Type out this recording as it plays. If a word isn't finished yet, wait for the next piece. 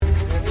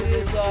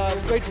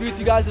It's great to be with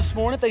you guys this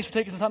morning. Thanks for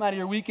taking some time out of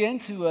your weekend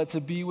to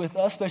be with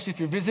us, especially if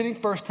you're visiting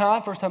first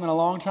time in a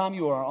long time.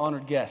 You are our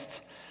honored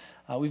guests.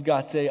 We've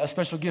got a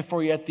special gift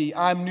for you at the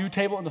I'm New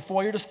table in the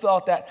foyer. Just fill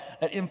out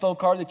that info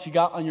card that you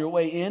got on your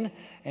way in,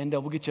 and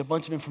we'll get you a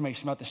bunch of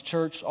information about this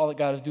church, all that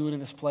God is doing in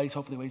this place,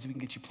 hopefully ways we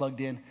can get you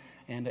plugged in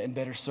and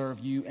better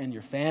serve you and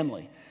your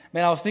family.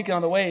 Man, I was thinking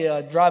on the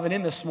way driving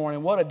in this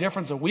morning, what a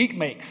difference a week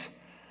makes.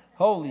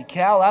 Holy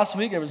cow, last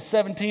week there was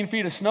 17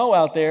 feet of snow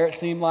out there, it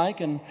seemed like,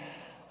 and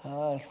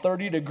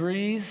 30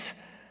 degrees.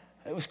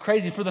 It was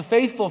crazy. For the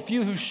faithful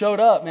few who showed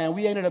up, man,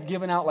 we ended up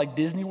giving out like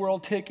Disney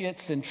World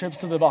tickets and trips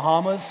to the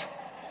Bahamas.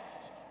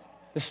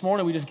 This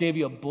morning we just gave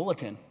you a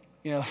bulletin.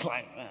 You know, it's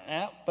like,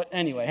 but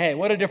anyway, hey,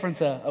 what a difference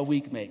a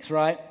week makes,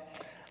 right?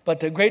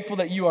 But grateful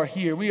that you are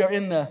here. We are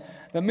in the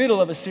middle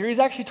of a series,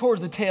 actually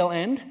towards the tail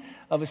end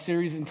of a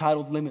series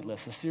entitled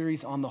Limitless, a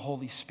series on the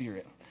Holy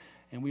Spirit.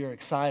 And we are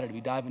excited to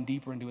be diving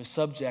deeper into a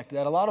subject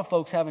that a lot of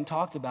folks haven't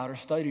talked about or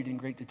studied in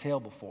great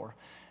detail before.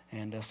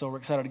 And so we're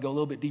excited to go a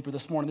little bit deeper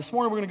this morning. This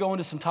morning we're going to go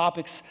into some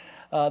topics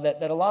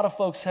that a lot of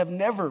folks have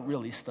never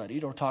really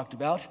studied or talked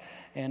about.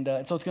 And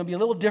so it's going to be a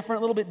little different,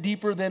 a little bit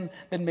deeper than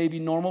maybe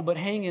normal, but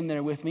hang in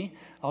there with me.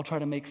 I'll try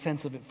to make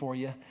sense of it for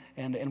you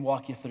and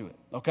walk you through it,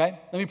 okay?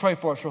 Let me pray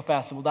for us real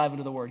fast and we'll dive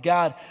into the Word.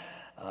 God,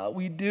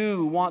 we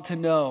do want to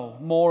know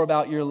more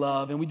about your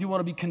love, and we do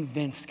want to be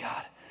convinced,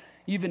 God,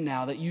 even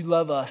now that you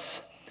love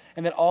us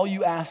and that all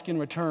you ask in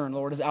return,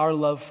 Lord, is our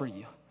love for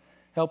you.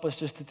 Help us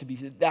just to be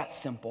that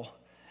simple.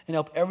 And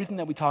help everything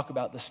that we talk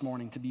about this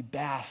morning to be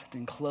basked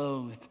and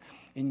clothed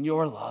in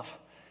your love.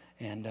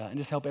 And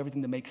just help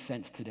everything to make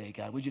sense today,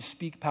 God. Would you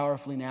speak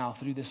powerfully now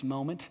through this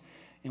moment?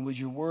 And would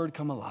your word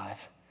come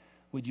alive?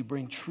 Would you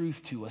bring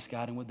truth to us,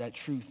 God? And would that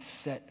truth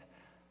set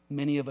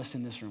many of us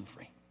in this room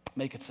free?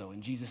 Make it so.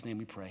 In Jesus' name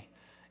we pray.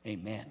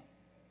 Amen.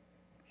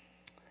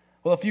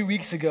 Well, a few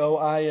weeks ago,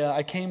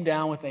 I came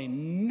down with a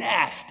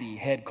nasty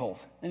head cold.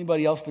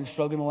 Anybody else been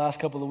struggling the last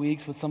couple of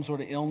weeks with some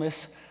sort of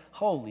illness?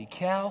 Holy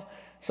cow.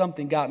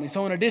 Something got me.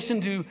 So in addition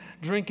to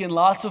drinking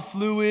lots of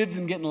fluids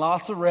and getting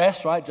lots of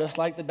rest, right, just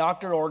like the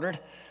doctor ordered,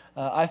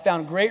 I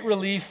found great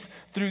relief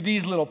through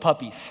these little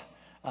puppies.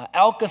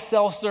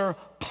 Alka-Seltzer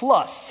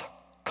Plus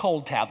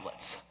cold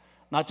tablets.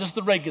 Not just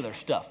the regular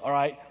stuff, all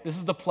right? This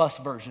is the plus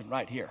version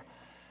right here.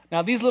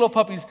 Now these little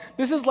puppies,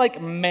 this is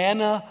like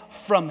manna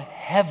from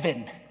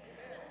heaven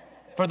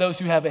for those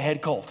who have a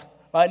head cold,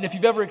 right? And if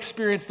you've ever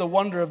experienced the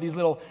wonder of these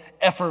little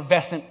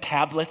effervescent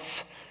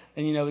tablets,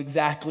 then you know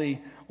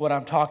exactly what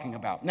I'm talking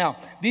about. Now,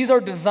 these are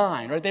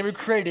designed, right? They were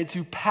created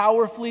to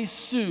powerfully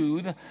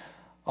soothe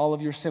all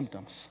of your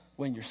symptoms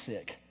when you're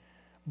sick.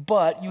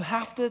 But you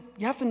have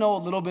to know a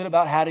little bit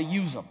about how to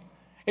use them.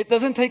 It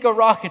doesn't take a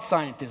rocket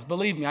scientist,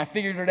 believe me, I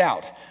figured it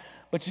out.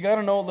 But you got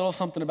to know a little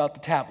something about the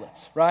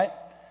tablets, right?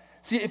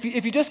 See,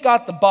 if you just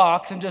got the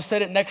box and just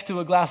set it next to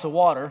a glass of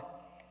water,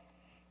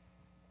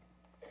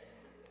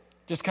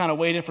 just kind of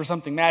waited for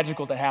something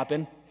magical to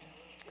happen,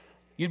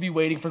 you'd be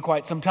waiting for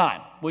quite some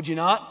time, would you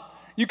not?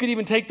 You could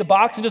even take the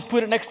box and just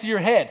put it next to your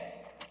head.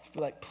 Just be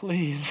like,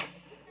 please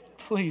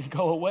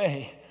go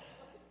away.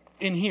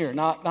 In here,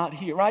 not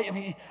here, right? I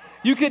mean,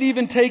 you could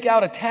even take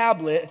out a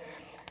tablet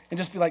and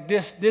just be like,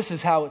 this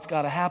is how it's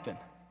got to happen,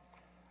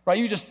 right?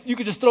 You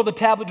could just throw the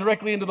tablet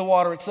directly into the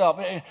water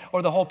itself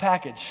or the whole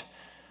package.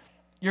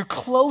 You're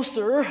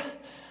closer,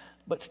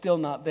 but still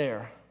not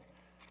there.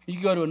 You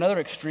could go to another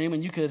extreme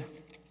and you could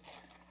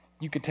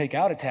take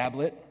out a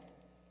tablet,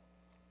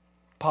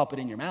 pop it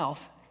in your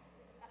mouth.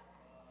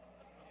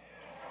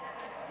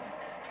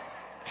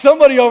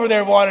 Somebody over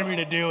there wanted me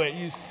to do it,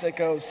 you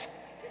sickos.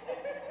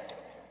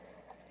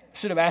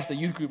 Should have asked a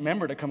youth group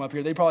member to come up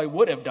here. They probably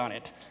would have done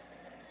it.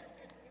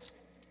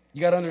 You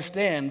got to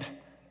understand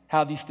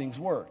how these things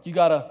work. You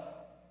got to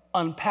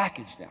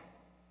unpackage them.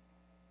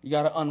 You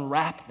got to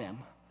unwrap them.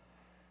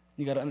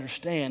 You got to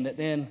understand that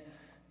then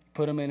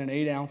put them in an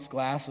 8-ounce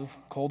glass of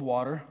cold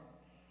water.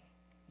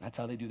 That's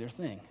how they do their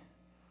thing.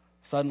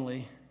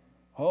 Suddenly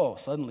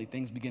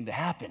things begin to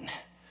happen.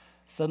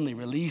 Suddenly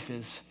relief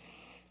is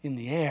in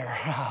the air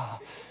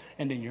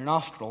and in your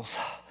nostrils.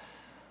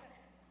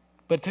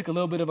 But it took a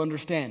little bit of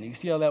understanding. You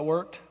see how that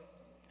worked?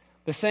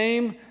 The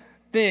same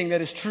thing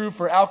that is true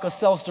for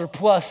Alka-Seltzer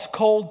Plus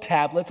cold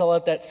tablets. I'll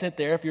let that sit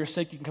there. If you're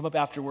sick, you can come up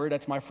afterward.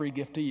 That's my free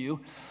gift to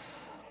you.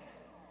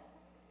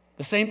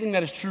 The same thing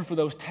that is true for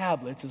those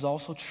tablets is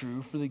also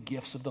true for the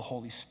gifts of the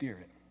Holy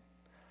Spirit.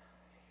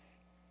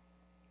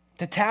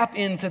 To tap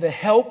into the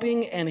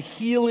helping and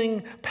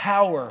healing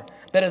power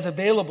that is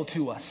available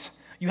to us,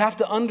 you have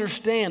to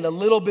understand a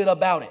little bit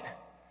about it.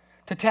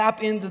 To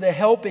tap into the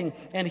helping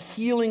and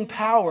healing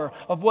power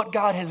of what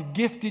God has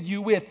gifted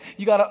you with,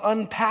 you got to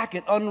unpack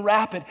it,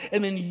 unwrap it,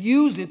 and then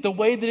use it the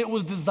way that it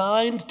was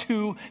designed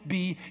to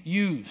be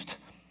used.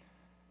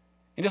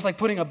 And just like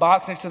putting a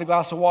box next to the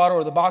glass of water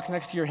or the box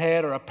next to your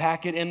head or a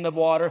packet in the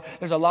water,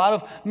 there's a lot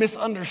of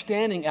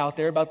misunderstanding out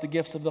there about the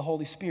gifts of the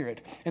Holy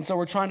Spirit. And so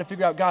we're trying to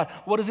figure out, God,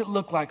 what does it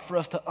look like for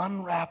us to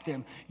unwrap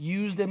them,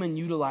 use them, and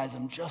utilize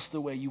them just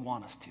the way you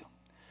want us to?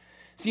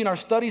 See, in our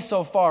studies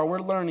so far, we're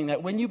learning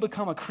that when you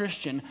become a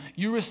Christian,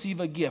 you receive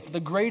a gift,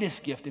 the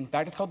greatest gift, in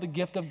fact. It's called the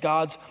gift of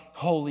God's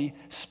Holy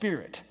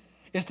Spirit.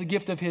 It's the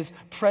gift of his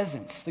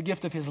presence, the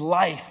gift of his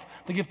life,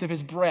 the gift of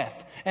his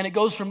breath. And it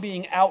goes from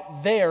being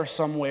out there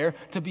somewhere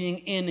to being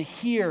in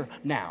here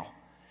now.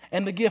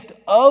 And the gift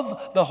of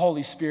the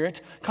Holy Spirit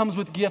comes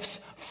with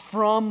gifts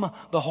from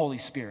the Holy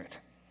Spirit.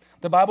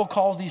 The Bible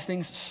calls these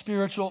things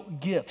spiritual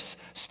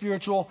gifts,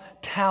 spiritual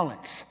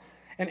talents.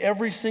 And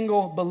every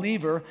single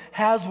believer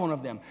has one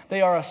of them.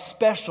 They are a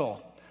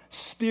special,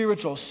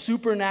 spiritual,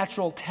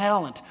 supernatural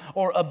talent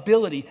or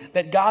ability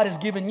that God has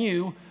given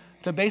you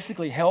to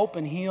basically help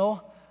and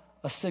heal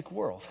a sick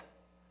world,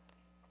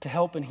 to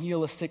help and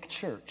heal a sick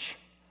church.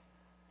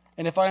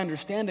 And if I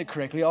understand it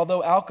correctly,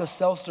 although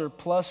Alka-Seltzer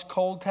plus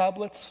cold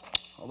tablets,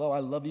 although I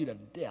love you to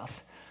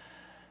death,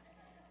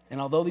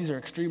 and although these are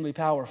extremely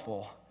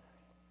powerful,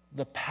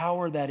 the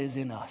power that is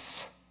in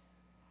us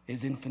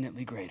is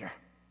infinitely greater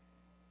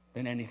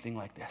than anything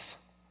like this.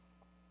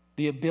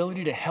 The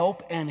ability to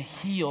help and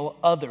heal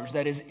others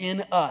that is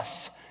in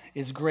us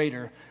is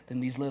greater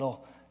than these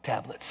little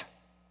tablets.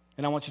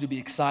 And I want you to be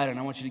excited, and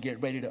I want you to get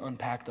ready to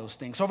unpack those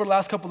things. So over the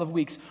last couple of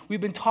weeks,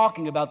 we've been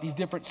talking about these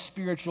different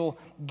spiritual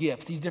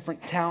gifts, these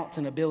different talents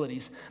and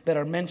abilities that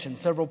are mentioned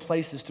several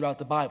places throughout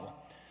the Bible.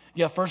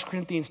 You have 1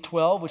 Corinthians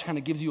 12, which kind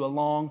of gives you a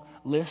long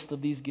list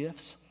of these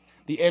gifts.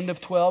 The end of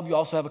 12, you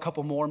also have a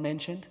couple more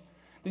mentioned.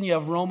 Then you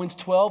have Romans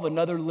 12,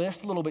 another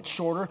list, a little bit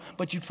shorter,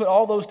 but you put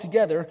all those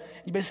together,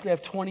 you basically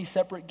have 20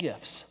 separate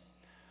gifts.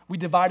 We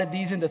divided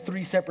these into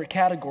 3 separate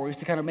categories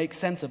to kind of make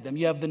sense of them.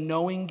 You have the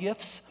knowing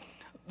gifts,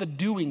 the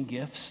doing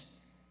gifts,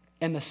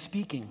 and the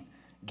speaking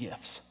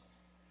gifts.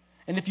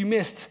 And if you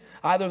missed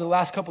either of the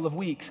last couple of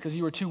weeks because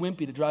you were too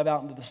wimpy to drive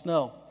out into the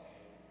snow,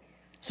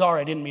 sorry,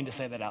 I didn't mean to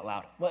say that out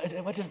loud.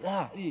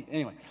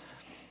 Anyway.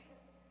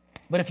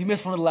 But if you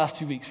missed one of the last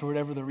 2 weeks for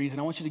whatever the reason,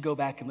 I want you to go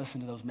back and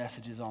listen to those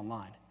messages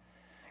online.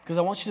 Because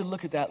I want you to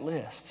look at that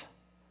list.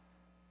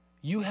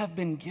 You have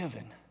been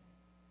given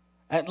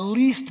at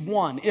least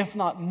one, if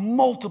not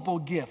multiple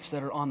gifts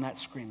that are on that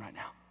screen right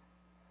now.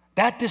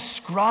 That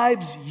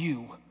describes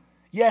you.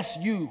 Yes,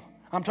 you.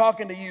 I'm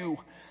talking to you.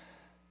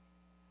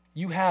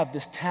 You have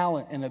this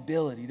talent and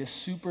ability, this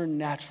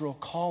supernatural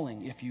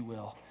calling, if you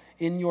will,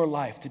 in your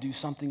life to do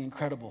something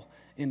incredible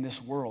in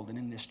this world and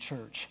in this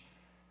church.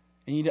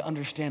 And you need to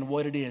understand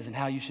what it is and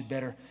how you should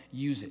better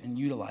use it and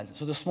utilize it.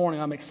 So this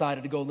morning, I'm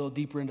excited to go a little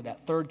deeper into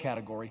that third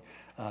category,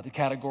 the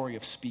category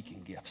of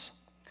speaking gifts.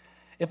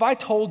 If I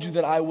told you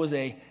that I was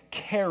a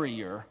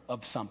carrier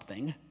of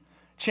something,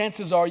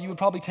 chances are you would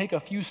probably take a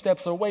few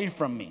steps away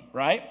from me,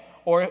 right?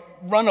 Or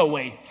run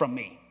away from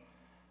me.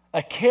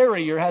 A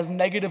carrier has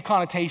negative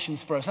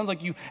connotations for us. Sounds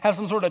like you have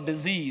some sort of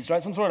disease,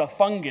 right? Some sort of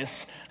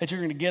fungus that you're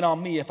going to get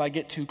on me if I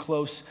get too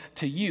close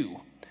to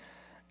you.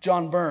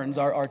 John Burns,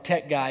 our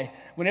tech guy,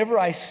 whenever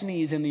I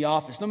sneeze in the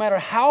office, no matter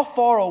how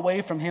far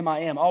away from him I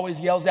am, always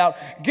yells out,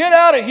 "Get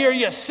out of here,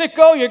 you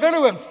sicko, you're going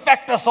to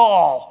infect us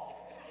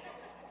all."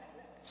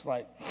 It's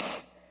like,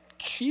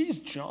 geez,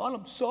 John,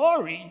 I'm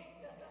sorry.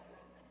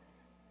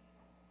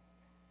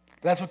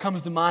 That's what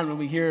comes to mind when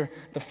we hear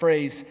the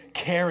phrase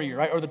carrier,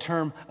 right? Or the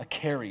term a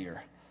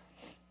carrier.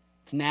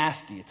 It's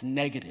nasty, it's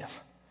negative.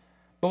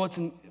 But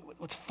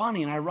what's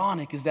funny and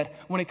ironic is that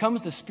when it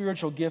comes to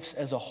spiritual gifts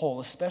as a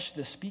whole,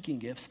 especially the speaking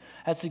gifts,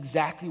 that's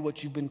exactly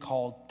what you've been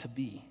called to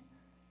be.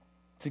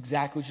 It's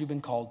exactly what you've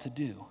been called to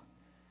do.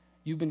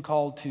 You've been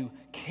called to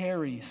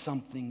carry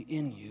something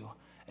in you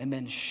and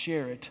then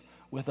share it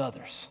with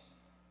others.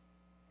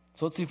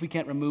 So let's see if we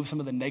can't remove some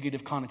of the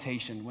negative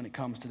connotation when it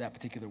comes to that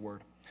particular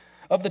word.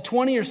 Of the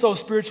 20 or so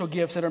spiritual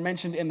gifts that are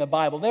mentioned in the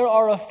Bible, there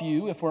are a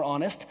few, if we're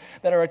honest,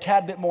 that are a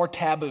tad bit more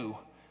taboo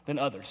than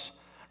others.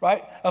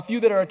 Right? A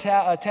few that are a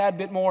tad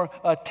bit more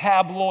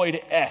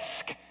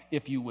tabloid-esque,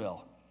 if you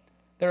will.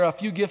 There are a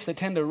few gifts that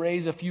tend to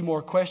raise a few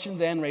more questions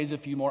and raise a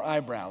few more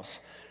eyebrows.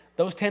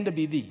 Those tend to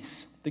be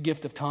these: the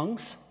gift of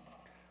tongues,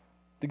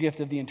 the gift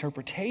of the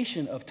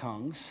interpretation of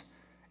tongues,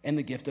 and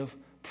the gift of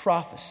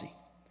prophecy.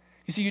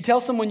 You see, you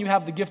tell someone you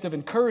have the gift of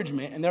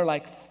encouragement, and they're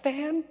like,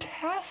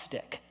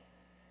 fantastic.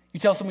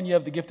 You tell someone you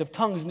have the gift of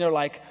tongues, and they're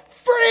like,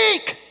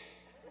 freak!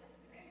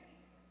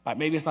 All right,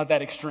 maybe it's not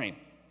that extreme.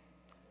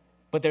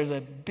 But there's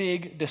a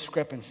big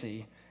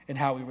discrepancy in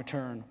how we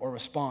return or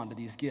respond to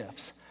these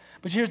gifts.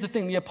 But here's the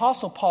thing. The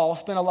Apostle Paul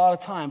spent a lot of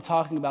time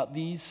talking about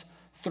these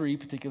 3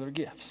 particular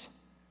gifts.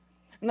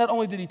 And not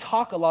only did he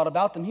talk a lot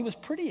about them, he was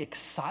pretty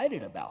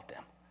excited about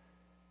them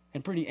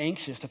and pretty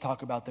anxious to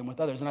talk about them with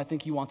others. And I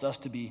think he wants us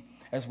to be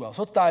as well.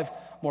 So let's dive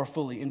more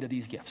fully into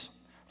these gifts.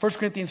 1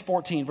 Corinthians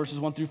 14,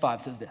 verses 1 through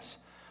 5 says this: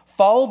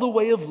 "Follow the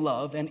way of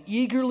love and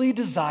eagerly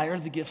desire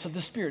the gifts of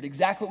the Spirit."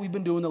 Exactly what we've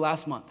been doing the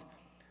last month.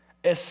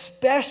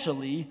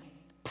 Especially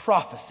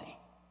prophecy.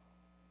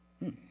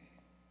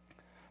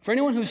 For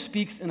anyone who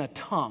speaks in a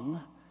tongue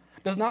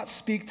does not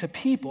speak to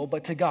people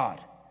but to God.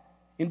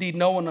 Indeed,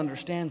 no one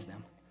understands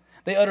them.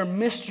 They utter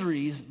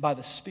mysteries by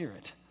the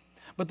Spirit.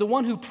 But the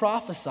one who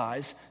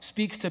prophesies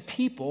speaks to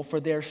people for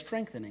their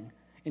strengthening,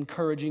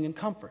 encouraging, and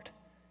comfort.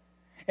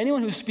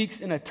 Anyone who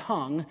speaks in a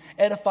tongue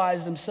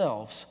edifies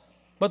themselves,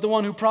 but the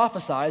one who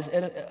prophesies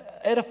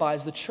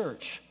edifies the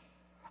church.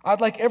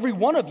 I'd like every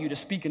one of you to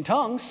speak in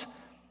tongues,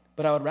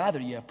 but I would rather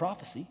you have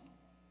prophecy.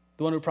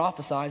 The one who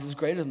prophesies is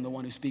greater than the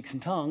one who speaks in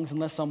tongues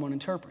unless someone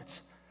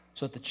interprets,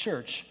 so that the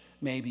church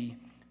may be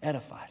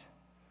edified.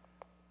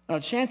 Now,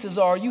 chances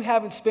are you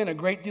haven't spent a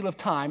great deal of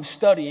time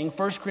studying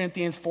 1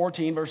 Corinthians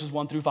 14, verses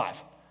 1 through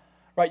 5.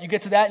 Right, you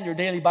get to that in your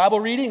daily Bible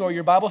reading or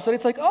your Bible study.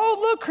 It's like, oh,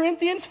 look,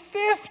 Corinthians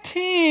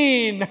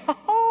 15.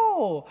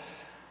 Oh. All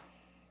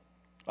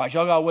right,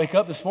 y'all got to wake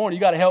up this morning. You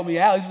got to help me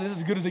out. This is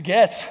as good as it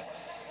gets.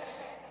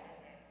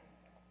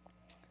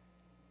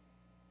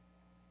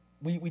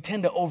 We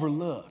tend to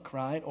overlook,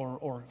 right,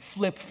 or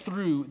flip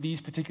through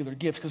these particular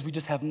gifts because we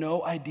just have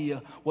no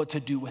idea what to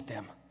do with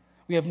them.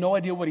 We have no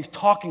idea what he's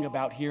talking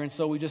about here, and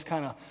so we just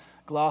kind of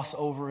gloss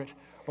over it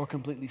or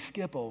completely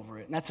skip over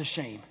it, and that's a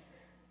shame.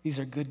 These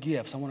are good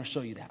gifts. I want to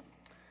show you that.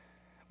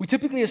 We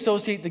typically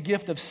associate the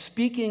gift of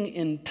speaking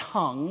in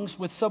tongues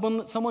with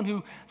someone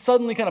who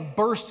suddenly kind of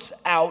bursts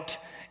out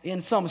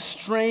in some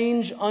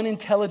strange,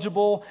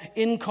 unintelligible,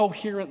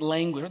 incoherent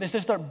language. They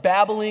start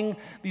babbling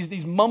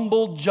these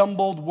mumbled,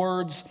 jumbled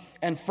words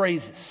and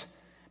phrases.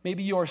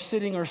 Maybe you are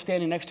sitting or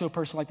standing next to a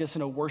person like this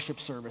in a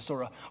worship service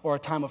or a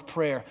time of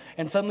prayer,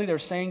 and suddenly they're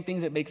saying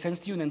things that make sense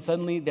to you, and then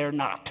suddenly they're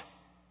not.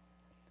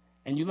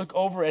 And you look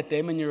over at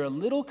them, and you're a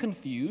little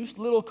confused,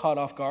 a little caught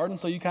off guard, and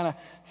so you kind of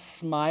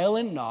smile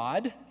and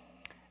nod,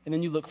 and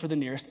then you look for the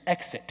nearest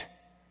exit.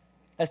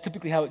 That's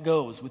typically how it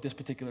goes with this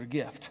particular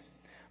gift.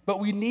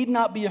 But we need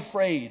not be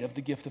afraid of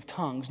the gift of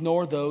tongues,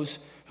 nor those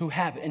who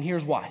have it. And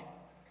here's why.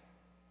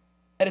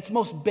 At its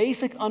most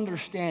basic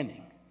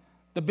understanding,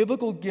 the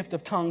biblical gift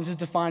of tongues is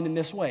defined in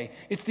this way.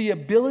 It's the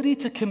ability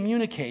to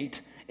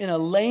communicate in a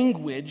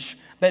language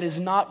that is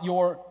not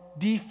your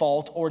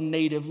default or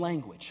native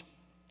language.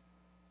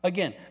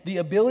 Again, the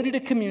ability to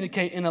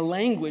communicate in a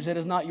language that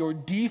is not your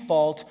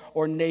default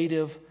or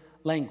native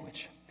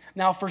language.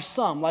 Now, for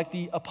some, like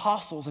the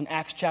apostles in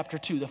Acts chapter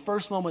 2, the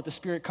first moment the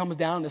Spirit comes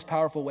down in this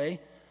powerful way,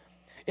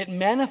 it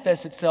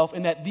manifests itself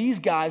in that these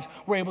guys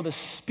were able to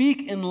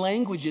speak in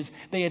languages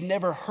they had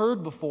never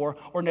heard before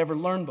or never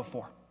learned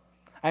before.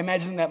 I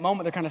imagine in that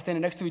moment they're kind of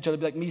standing next to each other,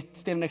 be like me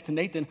standing next to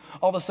Nathan.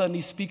 All of a sudden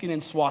he's speaking in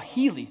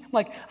Swahili. I'm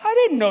like, I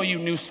didn't know you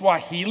knew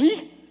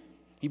Swahili.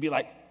 He'd be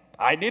like,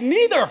 I didn't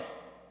either.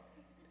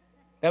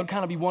 That would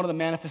kind of be one of the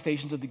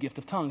manifestations of the gift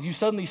of tongues. You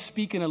suddenly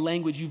speak in a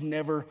language you've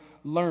never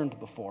learned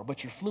before,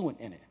 but you're fluent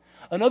in it.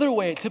 Another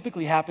way it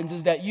typically happens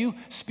is that you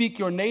speak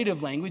your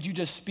native language, you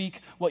just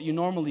speak what you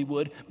normally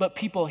would, but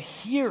people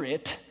hear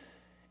it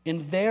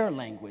in their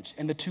language,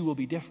 and the two will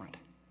be different.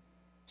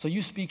 So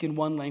you speak in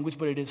one language,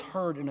 but it is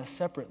heard in a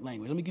separate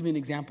language. Let me give you an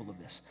example of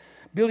this.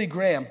 Billy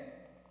Graham,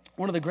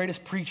 one of the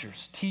greatest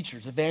preachers,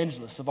 teachers,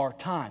 evangelists of our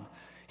time,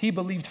 he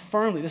believed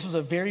firmly this was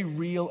a very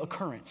real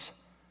occurrence.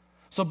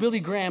 So Billy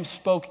Graham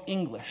spoke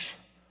English.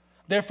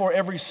 Therefore,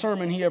 every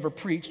sermon he ever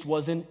preached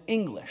was in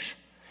English.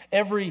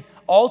 Every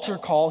altar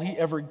call he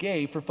ever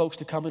gave for folks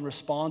to come and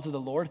respond to the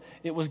Lord,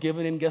 it was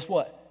given in, guess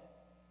what?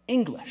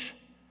 English.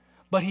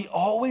 But he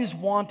always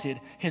wanted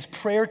his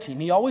prayer team,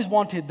 he always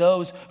wanted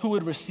those who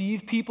would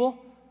receive people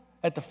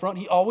at the front,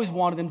 he always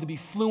wanted them to be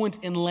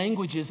fluent in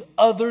languages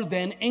other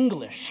than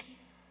English.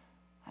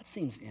 That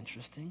seems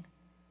interesting.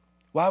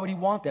 Why would he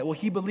want that? Well,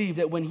 he believed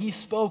that when he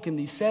spoke in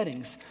these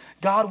settings,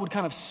 God would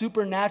kind of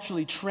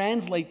supernaturally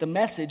translate the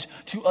message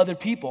to other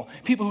people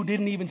who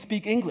didn't even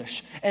speak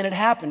English. And it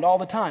happened all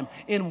the time.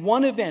 In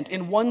one event,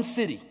 in one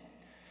city,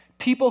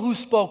 people who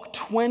spoke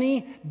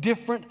 20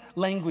 different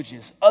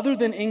languages other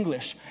than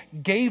English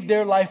gave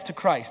their life to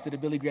Christ at a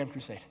Billy Graham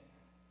crusade.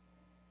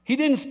 He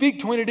didn't speak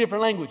 20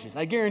 different languages.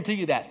 I guarantee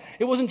you that.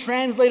 It wasn't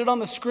translated on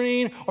the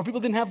screen or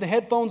people didn't have the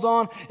headphones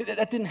on.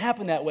 That didn't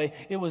happen that way.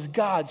 It was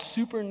God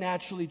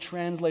supernaturally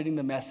translating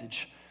the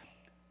message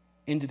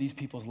into these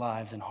people's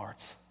lives and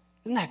hearts.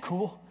 Isn't that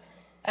cool?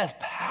 That's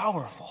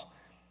powerful.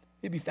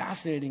 It'd be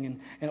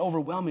fascinating and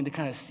overwhelming to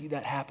kind of see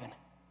that happen.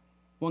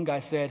 One guy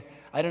said,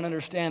 I didn't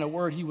understand a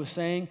word he was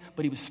saying,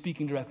 but he was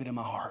speaking directly to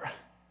my heart.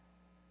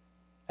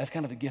 That's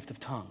kind of the gift of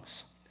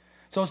tongues.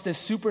 So it's this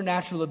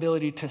supernatural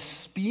ability to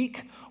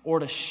speak or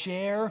to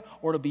share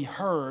or to be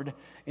heard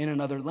in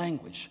another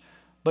language.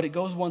 But it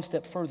goes one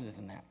step further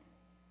than that.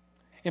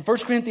 In 1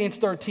 Corinthians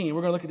 13,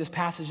 we're going to look at this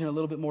passage in a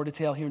little bit more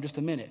detail here in just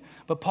a minute.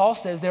 But Paul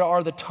says there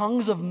are the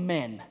tongues of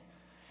men,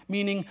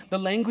 meaning the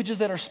languages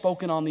that are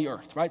spoken on the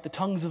earth, right? The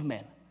tongues of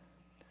men.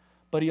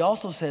 But he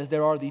also says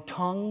there are the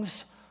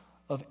tongues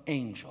of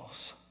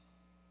angels,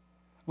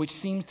 which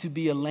seems to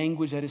be a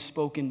language that is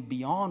spoken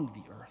beyond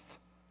the earth.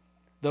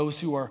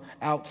 Those who are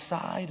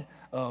outside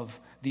of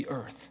the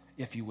earth,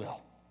 if you will.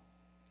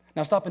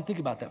 Now stop and think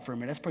about that for a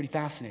minute. That's pretty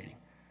fascinating.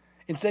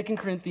 In 2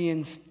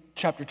 Corinthians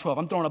chapter 12,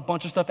 I'm throwing a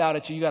bunch of stuff out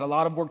at you. You got a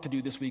lot of work to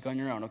do this week on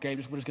your own, okay?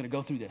 We're just going to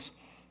go through this.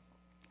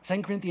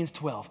 2 Corinthians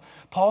 12,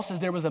 Paul says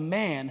there was a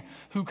man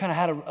who kind of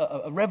had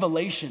a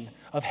revelation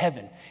of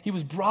heaven. He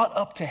was brought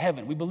up to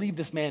heaven. We believe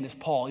this man is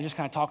Paul. He's just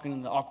kind of talking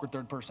in the awkward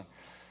third person.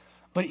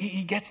 But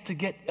he gets to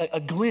get a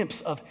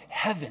glimpse of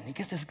heaven. He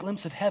gets this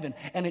glimpse of heaven.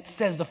 And it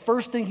says, the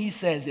first thing he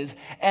says is,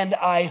 and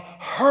I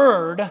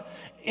heard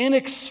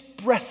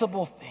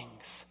inexpressible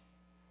things.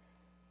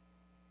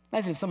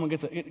 Imagine if someone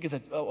gets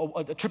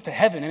a trip to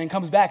heaven and then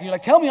comes back and you're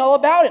like, tell me all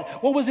about it.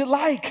 What was it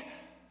like?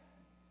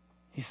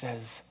 He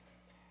says,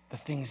 the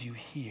things you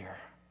hear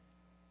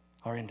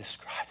are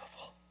indescribable.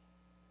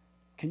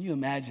 Can you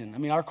imagine? I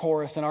mean, our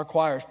chorus and our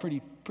choir is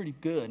pretty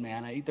good,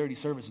 man. 8:30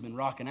 service has been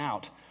rocking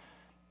out.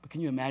 But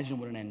can you imagine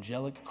what an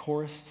angelic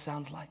chorus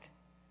sounds like?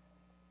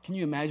 Can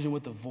you imagine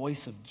what the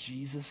voice of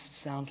Jesus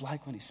sounds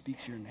like when he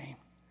speaks your name?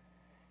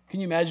 Can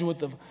you imagine what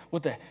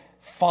the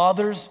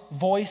Father's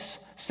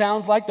voice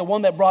sounds like, the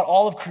one that brought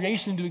all of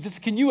creation into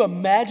existence? Can you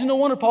imagine? No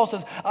wonder Paul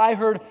says, I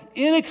heard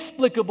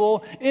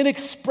inexplicable,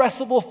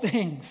 inexpressible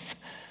things.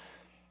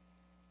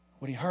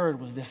 What he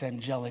heard was this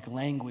angelic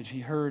language.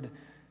 He heard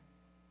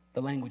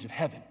the language of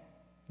heaven,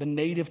 the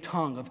native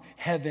tongue of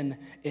heaven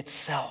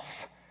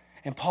itself.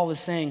 And Paul is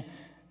saying,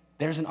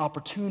 there's an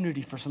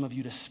opportunity for some of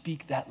you to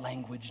speak that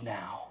language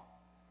now.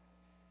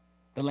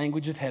 The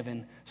language of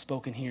heaven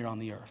spoken here on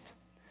the earth.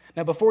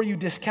 Now, before you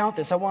discount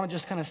this, I want to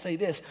just kind of say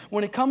this.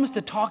 When it comes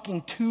to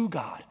talking to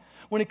God,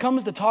 when it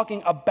comes to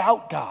talking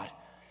about God,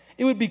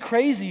 it would be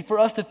crazy for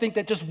us to think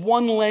that just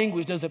one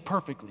language does it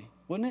perfectly,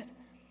 wouldn't it?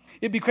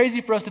 It'd be crazy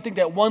for us to think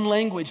that one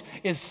language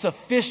is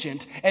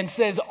sufficient and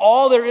says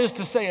all there is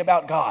to say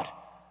about God.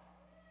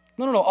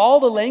 No. All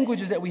the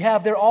languages that we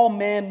have, they're all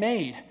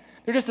man-made.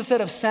 They're just a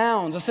set of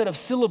sounds, a set of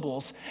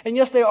syllables. And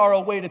yes, they are a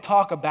way to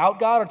talk about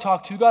God or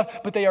talk to God,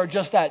 but they are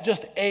just that,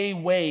 just a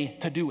way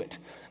to do it.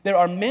 There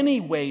are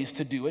many ways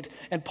to do it,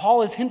 and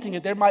Paul is hinting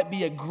that there might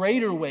be a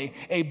greater way,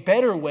 a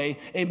better way,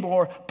 a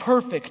more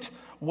perfect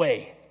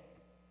way.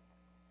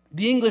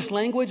 The English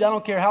language, I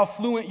don't care how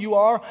fluent you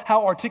are,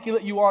 how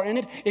articulate you are in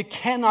it, it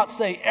cannot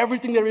say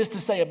everything there is to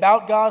say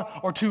about God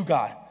or to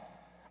God.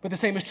 But the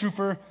same is true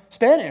for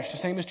Spanish, the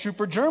same is true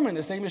for German,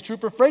 the same is true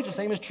for French, the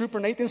same is true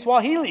for Nathan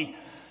Swahili.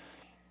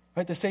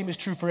 Right? The same is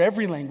true for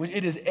every language.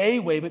 It is a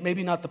way, but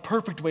maybe not the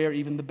perfect way or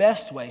even the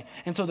best way.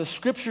 And so the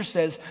scripture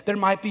says there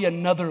might be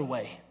another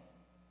way.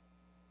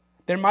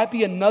 There might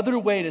be another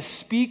way to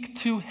speak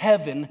to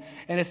heaven,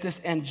 and it's this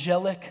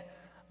angelic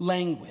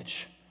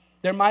language.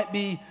 There might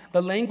be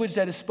the language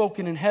that is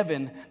spoken in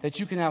heaven that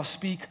you can now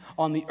speak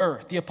on the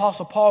earth. The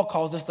Apostle Paul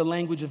calls this the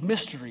language of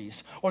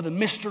mysteries, or the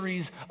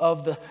mysteries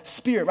of the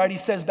Spirit, right? He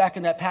says back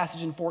in that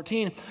passage in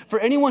 14,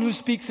 for anyone who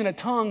speaks in a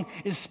tongue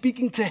is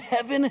speaking to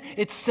heaven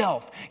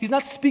itself. He's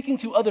not speaking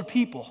to other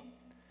people.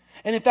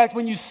 And in fact,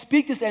 when you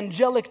speak this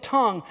angelic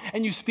tongue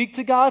and you speak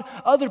to God,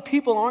 other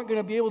people aren't going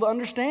to be able to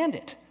understand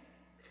it.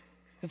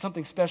 There's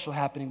something special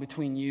happening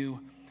between you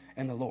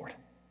and the Lord.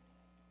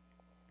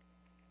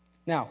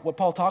 Now, what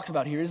Paul talks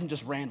about here isn't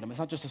just random. It's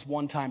not just this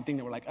one-time thing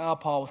that we're like,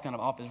 Paul was kind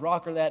of off his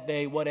rocker that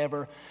day,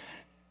 whatever.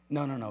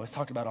 No. It's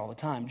talked about all the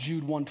time.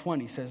 Jude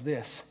 1:20 says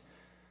this,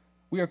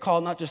 we are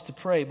called not just to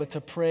pray, but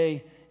to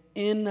pray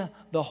in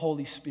the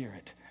Holy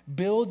Spirit.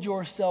 Build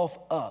yourself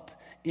up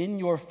in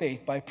your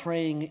faith by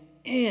praying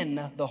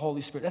in the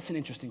Holy Spirit. That's an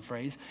interesting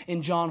phrase.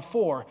 In John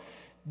 4,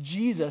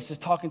 Jesus is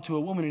talking to a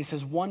woman and he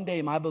says, one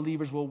day my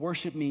believers will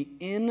worship me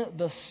in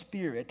the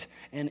Spirit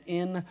and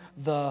in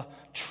the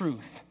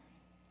truth.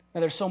 Now,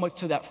 there's so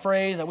much to that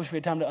phrase. I wish we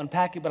had time to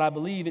unpack it, but I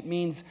believe it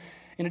means,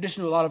 in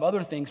addition to a lot of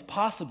other things,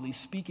 possibly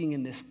speaking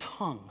in this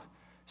tongue,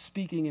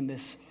 speaking in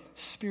this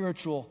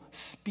spiritual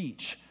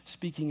speech,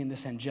 speaking in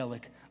this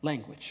angelic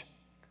language.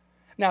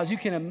 Now, as you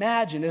can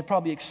imagine, and have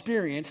probably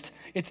experienced,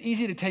 it's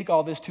easy to take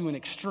all this to an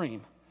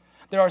extreme.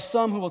 There are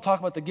some who will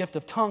talk about the gift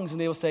of tongues, and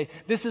they will say,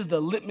 this is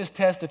the litmus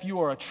test if you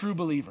are a true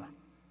believer.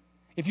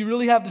 If you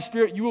really have the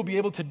Spirit, you will be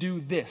able to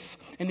do this.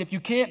 And if you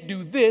can't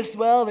do this,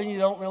 well, then you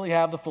don't really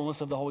have the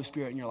fullness of the Holy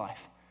Spirit in your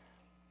life.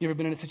 You ever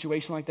been in a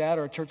situation like that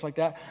or a church like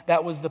that?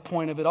 That was the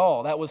point of it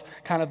all. That was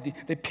kind of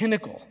the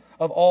pinnacle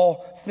of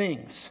all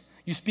things.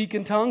 You speak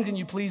in tongues and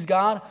you please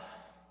God,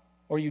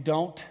 or you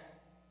don't,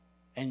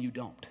 and you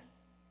don't.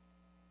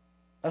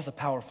 That's a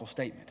powerful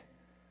statement.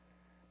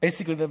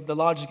 Basically, the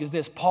logic is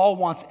this. Paul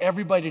wants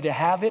everybody to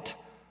have it,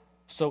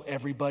 so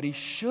everybody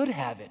should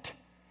have it.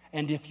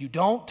 And if you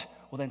don't,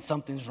 well, then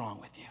something's wrong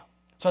with you.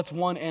 So that's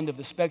one end of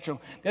the spectrum.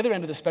 The other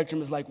end of the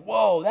spectrum is like,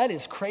 whoa, that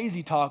is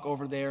crazy talk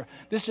over there.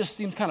 This just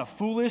seems kind of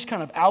foolish,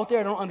 kind of out there.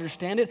 I don't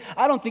understand it.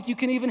 I don't think you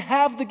can even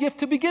have the gift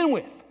to begin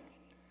with.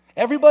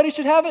 Everybody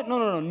should have it?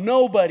 No.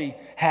 Nobody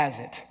has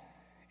it.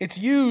 It's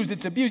used,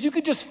 it's abused. You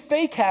could just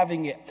fake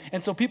having it.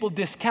 And so people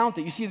discount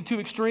it. You see the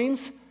two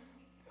extremes?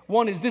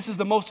 One is this is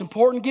the most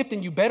important gift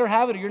and you better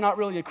have it or you're not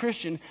really a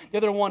Christian. The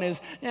other one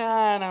is,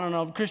 I don't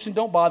know, Christian,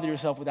 don't bother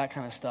yourself with that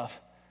kind of stuff.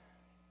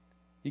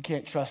 You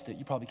can't trust it.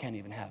 You probably can't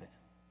even have it.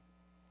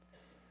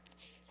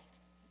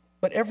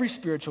 But every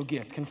spiritual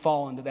gift can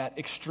fall into that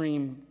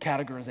extreme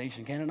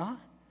categorization, can it not?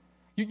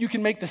 You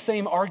can make the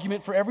same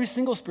argument for every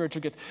single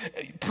spiritual gift.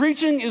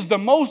 Preaching is the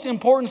most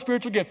important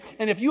spiritual gift.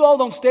 And if you all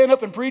don't stand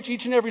up and preach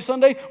each and every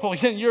Sunday, well,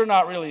 then you're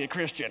not really a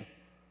Christian.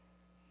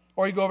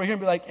 Or you go over here and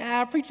be like,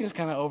 preaching is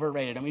kind of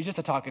overrated. I mean, he's just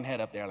a talking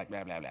head up there, like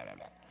blah, blah, blah, blah,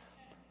 blah.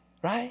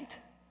 Right?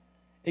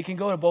 It can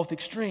go to both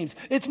extremes.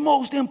 It's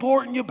most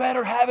important. You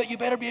better have it. You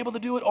better be able to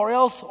do it or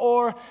else.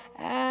 Or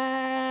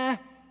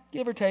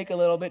give or take a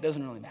little bit.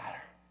 Doesn't really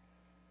matter.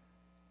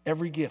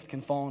 Every gift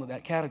can fall into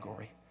that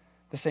category.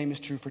 The same is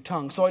true for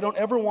tongues. So I don't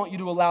ever want you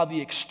to allow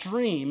the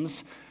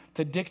extremes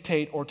to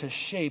dictate or to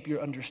shape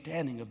your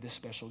understanding of this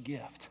special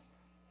gift.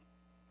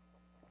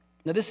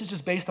 Now, this is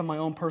just based on my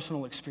own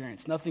personal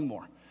experience, nothing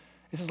more.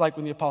 This is like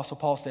when the Apostle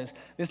Paul says,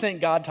 this ain't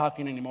God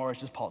talking anymore, it's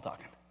just Paul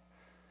talking.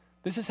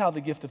 This is how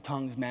the gift of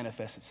tongues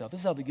manifests itself.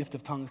 This is how the gift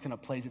of tongues kind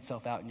of plays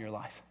itself out in your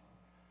life.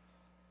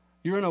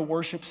 You're in a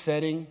worship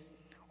setting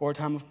or a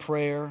time of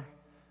prayer,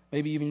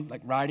 maybe even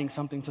like writing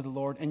something to the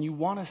Lord, and you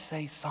want to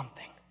say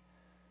something,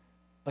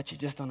 but you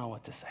just don't know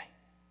what to say.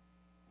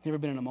 You ever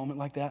been in a moment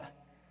like that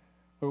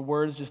where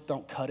words just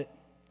don't cut it?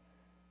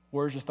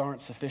 Words just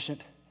aren't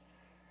sufficient?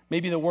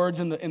 Maybe the words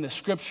in the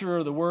scripture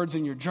or the words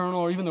in your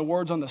journal or even the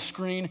words on the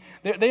screen,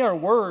 they are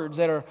words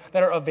that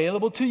are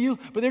available to you,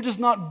 but they're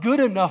just not good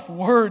enough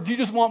words. You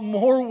just want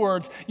more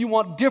words. You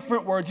want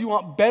different words. You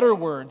want better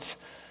words.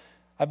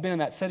 I've been in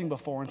that setting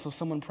before, and so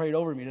someone prayed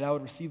over me that I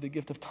would receive the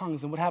gift of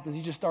tongues. And what happens?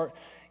 You just start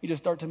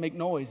to make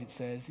noise, it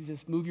says. You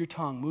just move your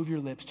tongue, move your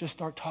lips. Just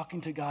start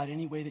talking to God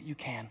any way that you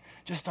can.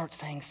 Just start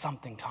saying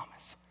something,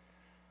 Thomas.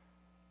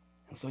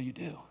 And so you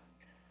do.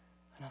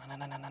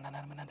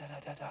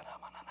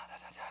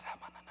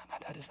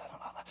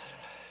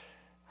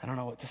 I don't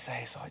know what to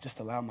say, so I just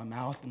allow my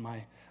mouth and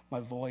my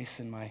voice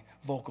and my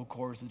vocal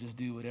cords to just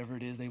do whatever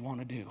it is they want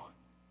to do.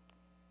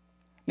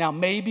 Now,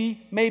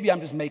 maybe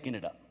I'm just making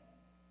it up.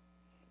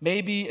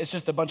 Maybe it's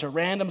just a bunch of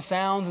random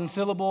sounds and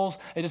syllables.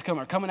 They just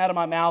are coming out of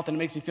my mouth and it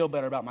makes me feel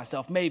better about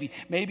myself. Maybe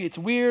it's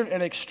weird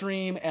and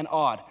extreme and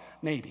odd.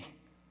 Maybe.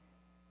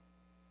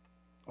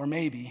 Or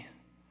maybe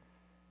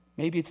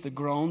it's the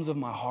groans of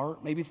my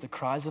heart. Maybe it's the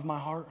cries of my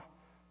heart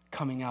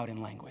coming out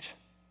in language.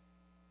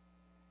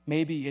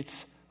 Maybe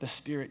it's the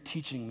Spirit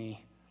teaching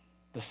me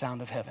the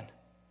sound of heaven,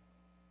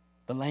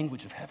 the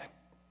language of heaven,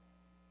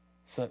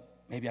 so that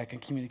maybe I can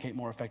communicate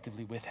more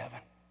effectively with heaven.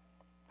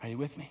 Are you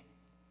with me?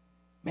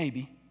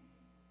 Maybe.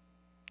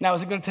 Now,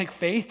 is it going to take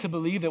faith to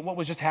believe that what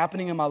was just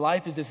happening in my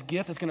life is this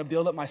gift that's going to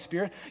build up my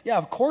spirit? Yeah,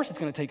 of course it's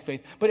going to take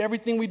faith. But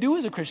everything we do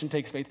as a Christian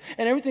takes faith.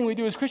 And everything we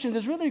do as Christians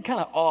is really kind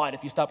of odd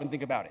if you stop and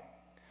think about it.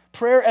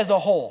 Prayer as a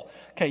whole.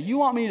 Okay, you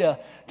want me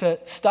to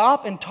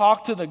stop and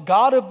talk to the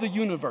God of the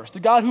universe,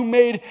 the God who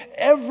made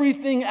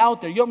everything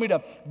out there. You want me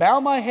to bow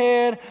my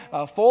head,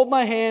 fold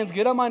my hands,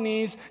 get on my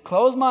knees,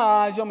 close my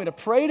eyes. You want me to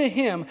pray to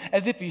him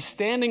as if he's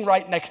standing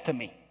right next to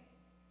me.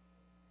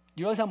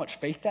 Do you realize how much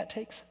faith that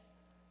takes?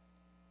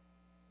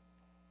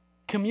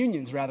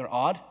 Communion's rather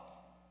odd.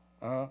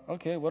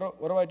 Okay, what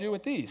do I do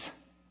with these?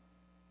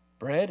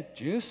 Bread,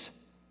 juice?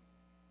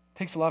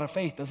 Takes a lot of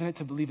faith, doesn't it,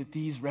 to believe that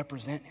these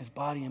represent his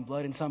body and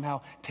blood and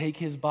somehow take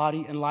his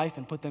body and life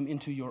and put them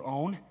into your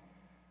own?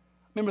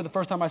 Remember the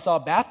first time I saw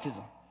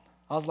baptism,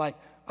 I was like,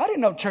 I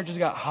didn't know churches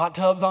got hot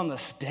tubs on the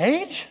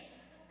stage.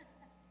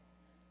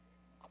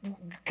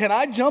 Can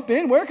I jump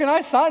in? Where can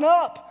I sign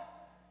up?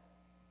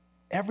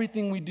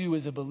 Everything we do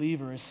as a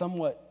believer is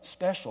somewhat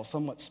special,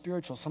 somewhat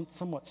spiritual,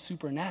 somewhat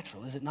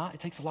supernatural, is it not? It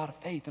takes a lot of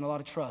faith and a lot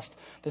of trust.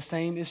 The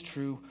same is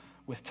true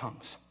with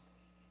tongues.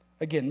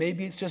 Again,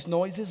 maybe it's just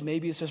noises,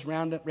 maybe it's just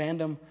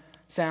random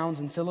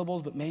sounds and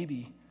syllables, but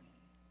maybe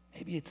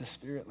it's a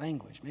spirit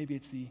language. Maybe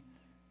it's the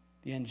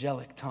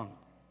angelic tongue.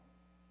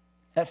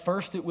 At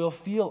first, it will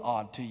feel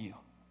odd to you.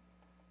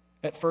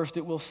 At first,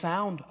 it will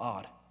sound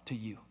odd to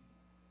you.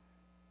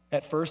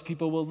 At first,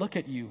 people will look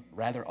at you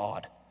rather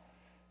odd.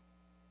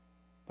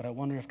 But I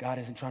wonder if God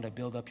isn't trying to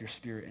build up your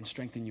spirit and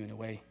strengthen you in a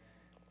way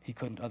he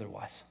couldn't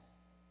otherwise.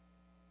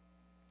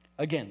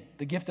 Again,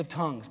 the gift of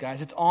tongues,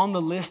 guys, it's on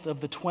the list of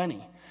the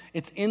 20.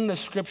 It's in the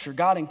scripture.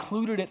 God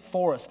included it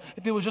for us.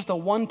 If it was just a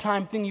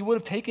one-time thing, you would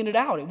have taken it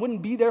out. It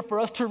wouldn't be there for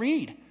us to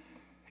read.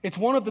 It's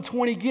one of the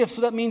 20 gifts,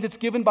 so that means it's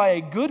given by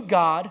a good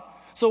God,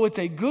 so it's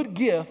a good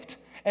gift,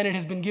 and it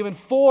has been given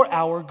for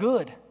our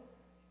good.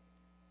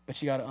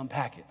 But you got to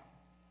unpack it.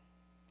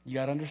 You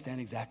got to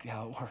understand exactly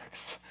how it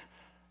works.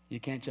 You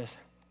can't just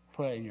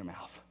put it in your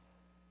mouth.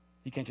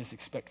 You can't just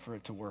expect for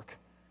it to work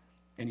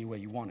any way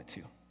you want it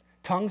to.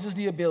 Tongues is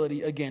the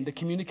ability, again, to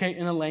communicate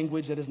in a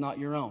language that is not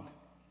your own.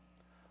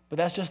 But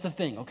that's just the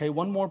thing, okay?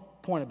 One more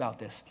point about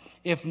this.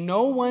 If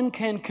no one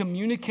can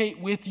communicate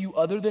with you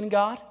other than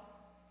God,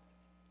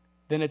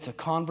 then it's a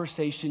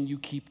conversation you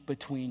keep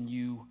between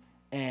you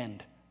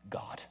and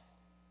God.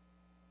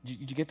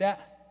 Did you get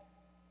that?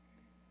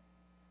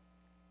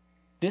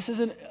 This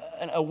is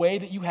a way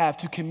that you have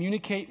to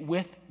communicate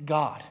with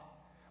God.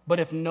 But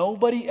if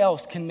nobody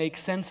else can make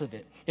sense of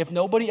it, if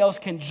nobody else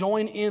can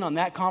join in on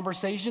that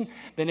conversation,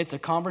 then it's a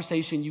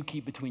conversation you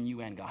keep between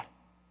you and God.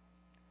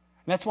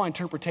 And that's why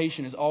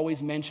interpretation is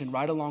always mentioned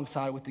right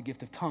alongside with the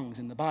gift of tongues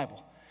in the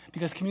Bible,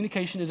 because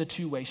communication is a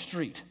two-way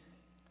street.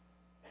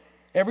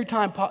 Every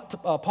time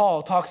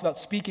Paul talks about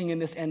speaking in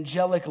this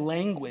angelic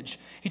language,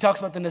 he talks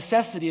about the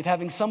necessity of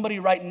having somebody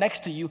right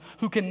next to you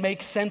who can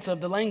make sense of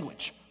the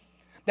language.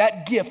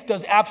 That gift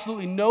does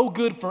absolutely no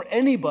good for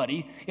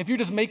anybody if you're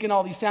just making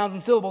all these sounds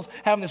and syllables,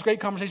 having this great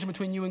conversation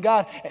between you and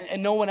God,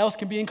 and no one else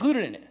can be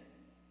included in it.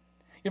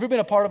 You ever been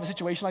a part of a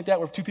situation like that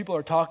where two people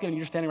are talking and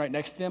you're standing right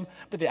next to them,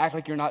 but they act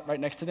like you're not right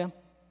next to them?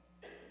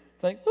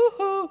 It's like,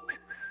 woohoo,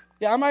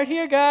 yeah, I'm right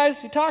here,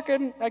 guys. You're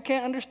talking. I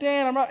can't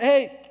understand.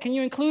 Hey, can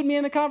you include me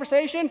in the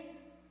conversation?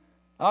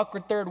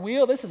 Awkward third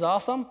wheel. This is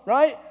awesome,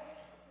 right?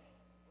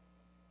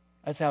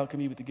 That's how it can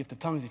be with the gift of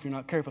tongues if you're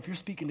not careful. If you're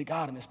speaking to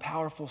God in this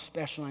powerful,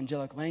 special,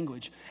 angelic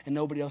language and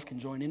nobody else can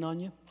join in on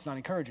you, it's not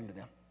encouraging to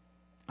them.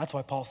 That's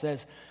why Paul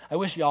says, I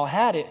wish you all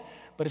had it,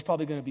 but it's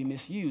probably going to be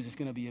misused. It's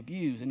going to be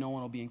abused, and no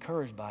one will be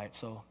encouraged by it.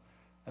 So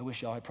I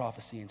wish you all had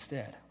prophecy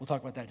instead. We'll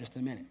talk about that in just a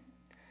minute.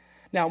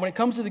 Now, when it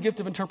comes to the gift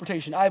of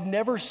interpretation, I've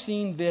never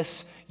seen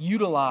this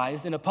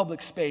utilized in a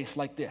public space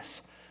like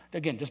this.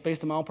 Again, just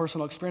based on my own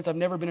personal experience, I've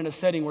never been in a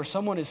setting where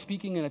someone is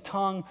speaking in a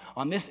tongue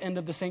on this end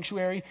of the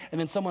sanctuary,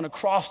 and then someone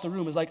across the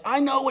room is like,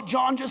 I know what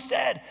John just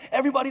said.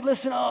 Everybody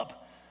listen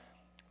up.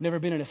 Never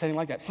been in a setting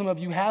like that. Some of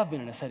you have been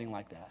in a setting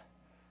like that.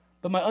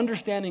 But my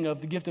understanding of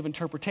the gift of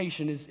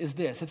interpretation is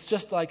this. It's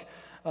just like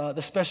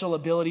the special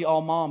ability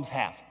all moms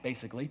have,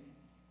 basically.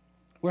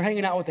 We're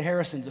hanging out with the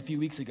Harrisons a few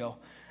weeks ago,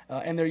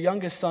 and their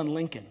youngest son,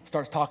 Lincoln,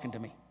 starts talking to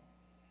me.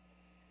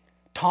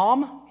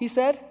 Tom, he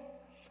said,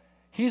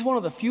 he's one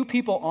of the few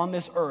people on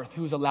this earth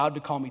who's allowed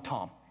to call me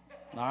Tom.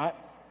 All right?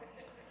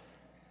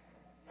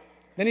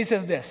 Then he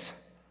says this.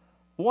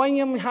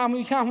 Okay,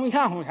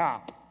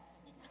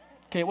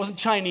 it wasn't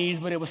Chinese,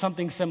 but it was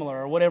something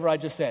similar or whatever I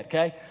just said,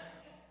 okay?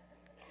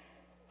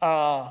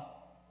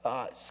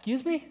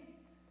 Excuse me?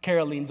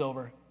 Kara leans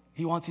over.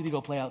 He wants you to go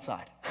play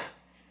outside.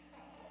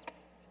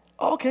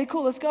 Okay,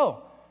 cool, let's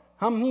go.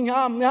 I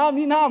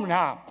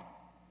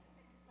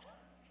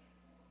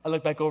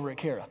look back over at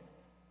Kara.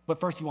 But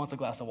first he wants a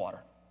glass of water.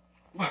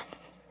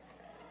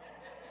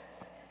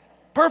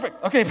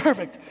 Perfect. Okay,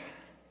 perfect.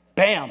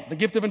 Bam, the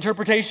gift of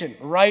interpretation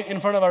right in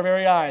front of our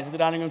very eyes at the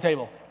dining room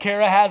table.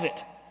 Kara has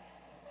it.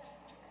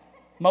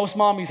 Most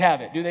mommies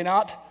have it, do they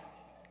not?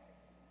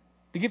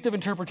 The gift of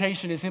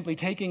interpretation is simply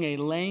taking a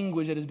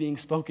language that is being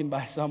spoken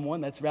by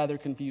someone that's rather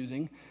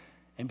confusing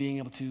and being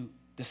able to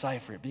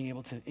decipher it, being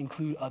able to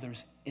include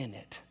others in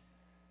it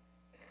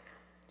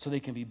so they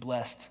can be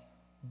blessed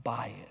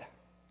by it.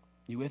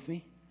 You with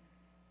me?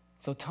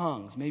 So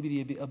tongues,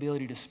 maybe the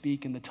ability to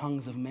speak in the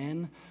tongues of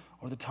men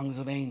or the tongues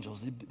of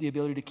angels, the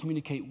ability to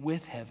communicate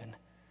with heaven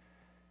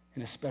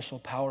in a special,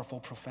 powerful,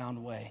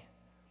 profound way.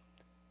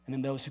 And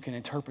then those who can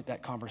interpret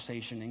that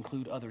conversation,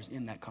 include others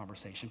in that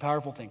conversation.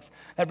 Powerful things.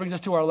 That brings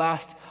us to our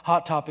last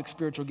hot topic,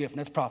 spiritual gift, and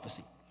that's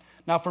prophecy.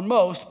 Now for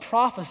most,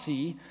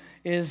 prophecy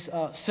is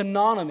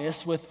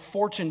synonymous with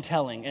fortune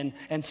telling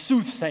and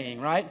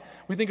soothsaying, right?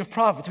 We think of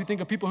prophets, we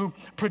think of people who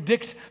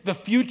predict the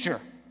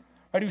future,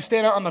 right? Who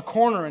stand out on the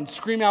corner and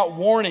scream out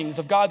warnings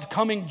of God's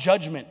coming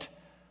judgment.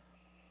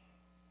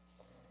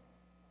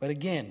 But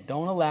again,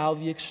 don't allow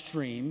the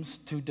extremes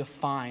to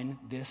define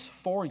this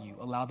for you.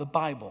 Allow the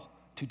Bible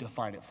to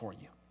define it for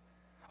you.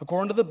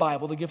 According to the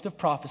Bible, the gift of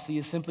prophecy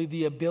is simply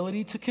the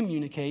ability to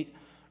communicate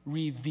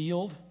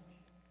revealed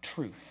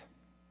truth.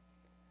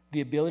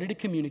 The ability to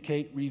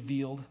communicate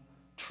revealed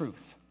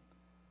truth.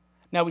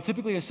 Now, we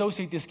typically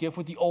associate this gift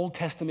with the Old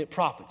Testament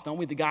prophets, don't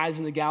we? The guys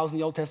and the gals in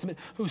the Old Testament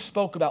who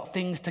spoke about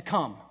things to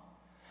come.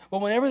 Well,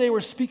 whenever they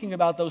were speaking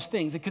about those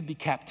things, it could be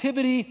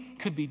captivity,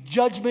 could be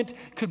judgment,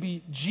 could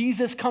be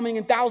Jesus coming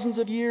in thousands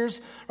of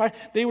years, right?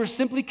 They were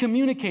simply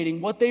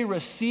communicating what they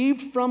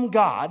received from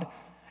God,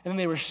 and then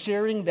they were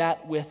sharing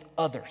that with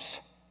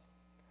others.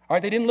 All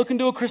right, they didn't look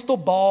into a crystal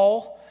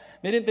ball.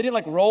 They didn't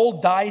like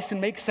roll dice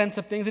and make sense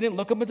of things. They didn't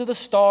look up into the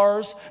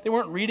stars. They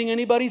weren't reading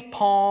anybody's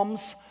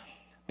palms.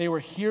 They were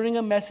hearing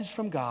a message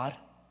from God,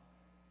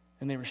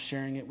 and they were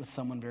sharing it with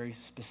someone very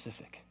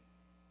specific.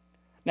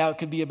 Now, it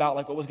could be about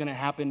like what was going to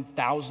happen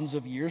thousands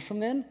of years from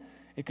then.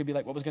 It could be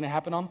like what was going to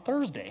happen on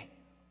Thursday.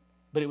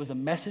 But it was a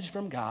message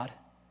from God,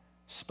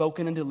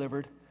 spoken and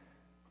delivered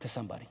to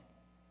somebody.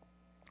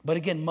 But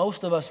again,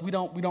 most of us, we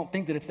don't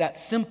think that it's that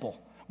simple.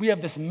 We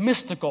have this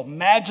mystical,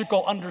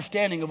 magical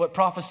understanding of what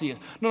prophecy is.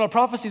 No,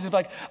 prophecy is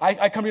like,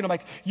 I come to you and I'm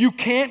like, you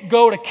can't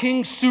go to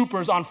King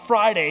Soopers on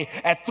Friday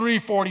at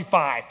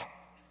 3:45.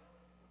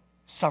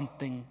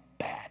 Something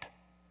bad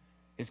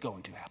is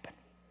going to happen.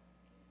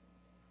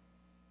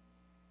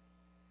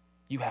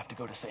 You have to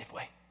go to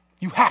Safeway.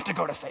 You have to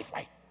go to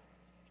Safeway.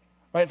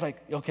 Right? It's like,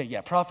 okay,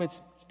 yeah, prophets,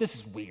 this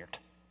is weird.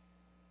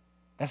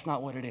 That's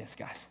not what it is,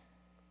 guys.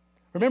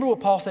 Remember what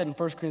Paul said in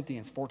 1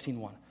 Corinthians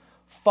 14:1.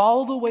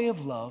 Follow the way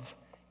of love,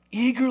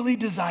 eagerly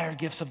desire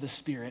gifts of the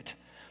Spirit.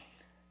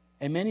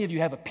 And many of you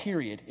have a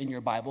period in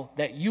your Bible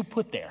that you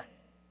put there.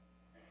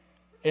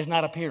 It's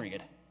not a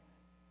period.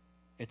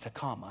 It's a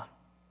comma.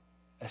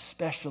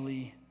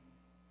 Especially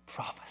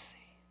prophecy.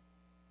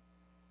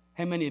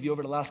 How many of you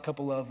over the last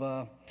couple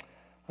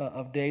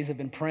of days have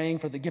been praying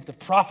for the gift of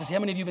prophecy?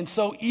 How many of you have been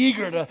so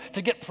eager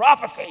to get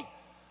prophecy?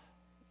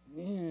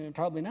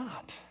 Probably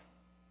not.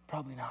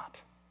 Probably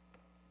not.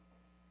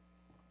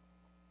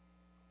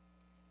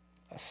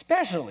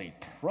 Especially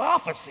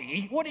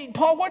prophecy.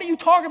 Paul, what are you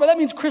talking about? That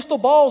means crystal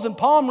balls and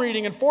palm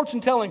reading and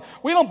fortune telling.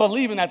 We don't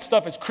believe in that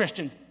stuff as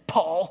Christians,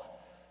 Paul.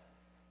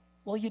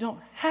 Well, you don't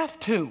have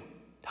to,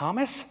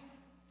 Thomas.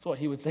 That's what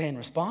he would say in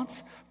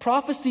response.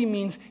 Prophecy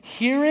means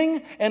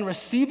hearing and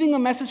receiving a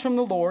message from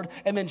the Lord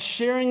and then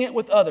sharing it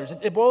with others.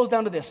 It boils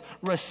down to this: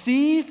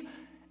 receive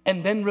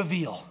and then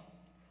reveal.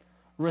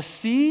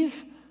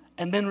 Receive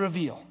and then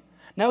reveal.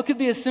 Now, it could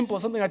be as simple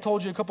as something I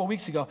told you a couple of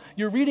weeks ago.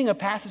 You're reading a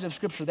passage of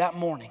Scripture that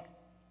morning.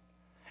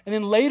 And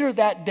then later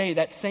that day,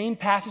 that same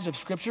passage of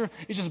Scripture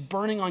is just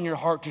burning on your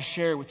heart to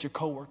share with your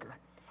coworker,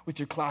 with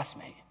your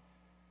classmate.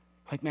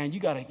 Like, man, you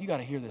gotta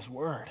hear this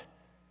word.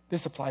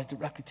 This applies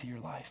directly to your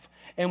life.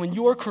 And when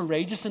you are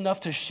courageous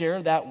enough to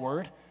share that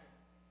word,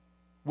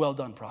 well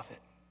done, prophet.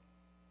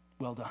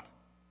 Well done.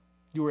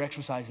 You are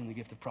exercising the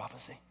gift of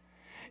prophecy.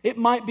 It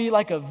might be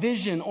like a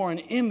vision or an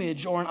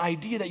image or an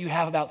idea that you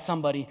have about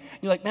somebody.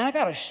 You're like, man, I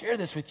got to share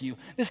this with you.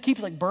 This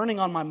keeps like burning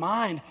on my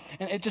mind,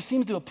 and it just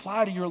seems to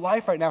apply to your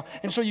life right now.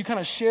 And so you kind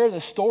of share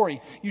the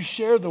story. You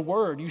share the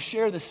word. You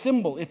share the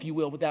symbol, if you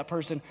will, with that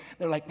person.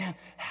 They're like, man,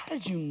 how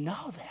did you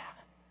know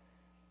that?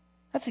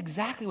 That's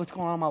exactly what's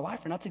going on in my life,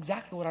 and that's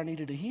exactly what I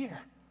needed to hear.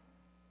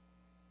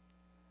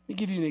 Let me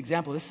give you an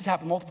example. This has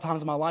happened multiple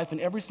times in my life,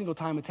 and every single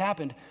time it's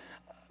happened,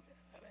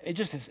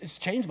 it's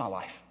changed my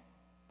life.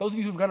 Those of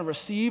you who've kind of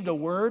received a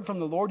word from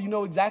the Lord, you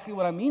know exactly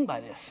what I mean by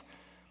this.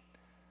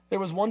 There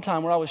was one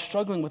time where I was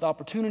struggling with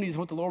opportunities and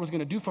what the Lord was going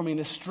to do for me, and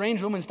this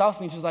strange woman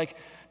stops me and she's like,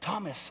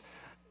 Thomas,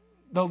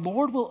 the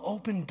Lord will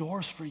open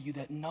doors for you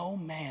that no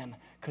man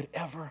could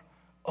ever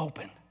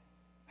open.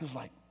 I was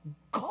like,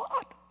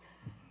 God?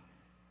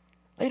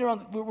 Later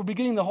on, we're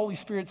beginning the Holy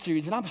Spirit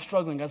series, and I'm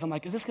struggling, guys. I'm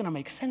like, is this going to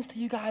make sense to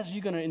you guys? Are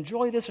you going to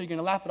enjoy this? Are you going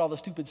to laugh at all the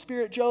stupid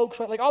spirit jokes?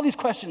 Right? Like, all these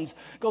questions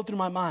go through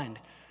my mind.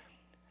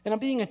 And I'm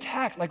being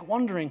attacked, like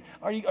wondering,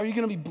 are you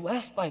going to be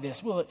blessed by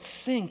this? Will it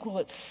sink? Will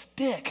it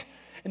stick?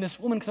 And this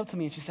woman comes up to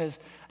me and she says,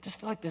 I just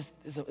feel like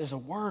there's a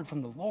word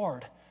from the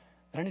Lord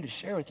that I need to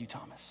share with you,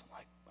 Thomas. I'm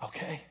like,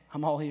 okay,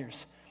 I'm all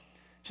ears.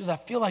 She says, I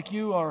feel like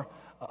you are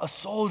a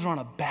soldier on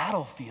a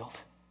battlefield.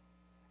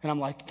 And I'm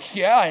like,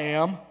 yeah, I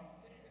am.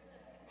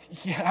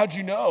 Yeah, how'd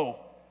you know?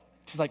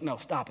 She's like, no,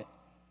 stop it.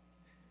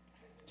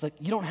 It's like,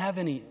 you don't have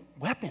any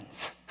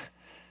weapons.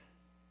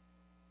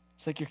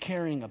 It's like you're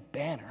carrying a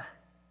banner.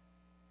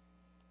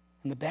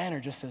 And the banner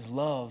just says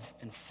love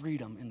and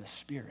freedom in the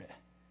Spirit.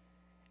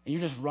 And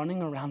you're just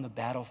running around the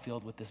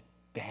battlefield with this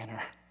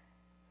banner.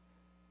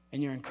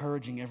 And you're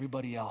encouraging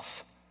everybody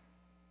else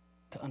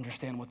to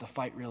understand what the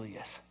fight really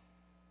is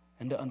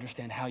and to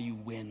understand how you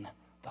win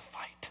the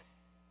fight.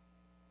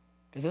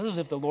 Because this is as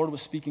if the Lord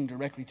was speaking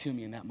directly to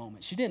me in that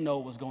moment. She didn't know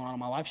what was going on in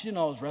my life. She didn't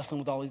know I was wrestling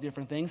with all these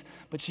different things.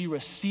 But she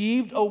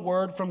received a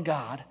word from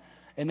God,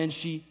 and then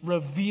she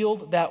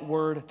revealed that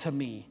word to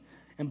me.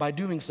 And by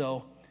doing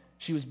so,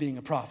 she was being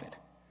a prophet.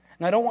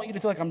 And I don't want you to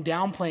feel like I'm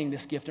downplaying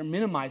this gift or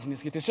minimizing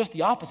this gift. It's just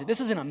the opposite. This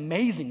is an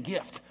amazing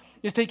gift.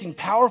 It's taking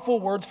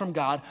powerful words from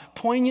God,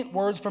 poignant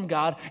words from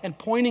God, and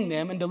pointing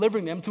them and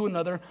delivering them to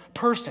another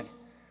person.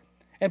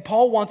 And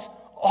Paul wants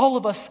all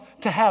of us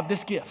to have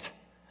this gift.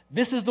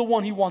 This is the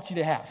one he wants you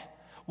to have.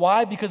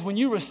 Why? Because when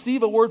you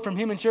receive a word from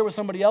him and share it with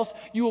somebody else,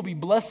 you will be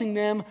blessing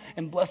them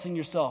and blessing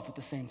yourself at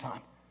the same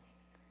time.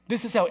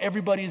 This is how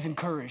everybody is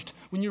encouraged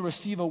when you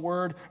receive a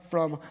word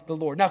from the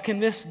Lord. Now, can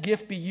this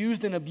gift be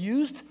used and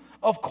abused?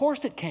 Of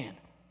course it can.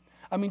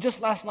 I mean,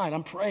 just last night,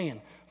 I'm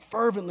praying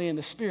fervently in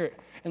the Spirit,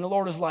 and the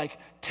Lord is like,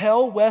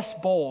 tell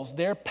West Bowles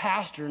their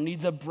pastor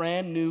needs a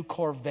brand new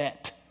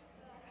Corvette.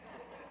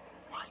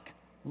 I'm like,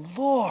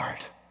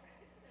 Lord,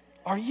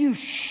 are you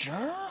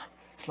sure?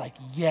 It's like,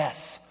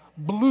 yes,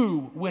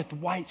 blue with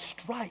white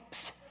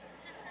stripes.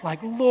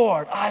 Like,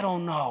 Lord, I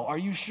don't know. Are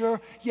you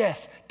sure?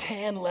 Yes,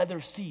 tan leather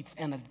seats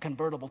and a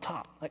convertible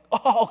top. Like,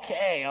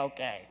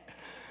 okay.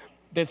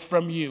 That's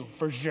from you,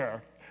 for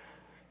sure.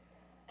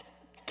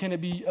 Can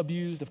it be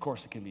abused? Of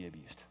course it can be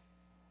abused.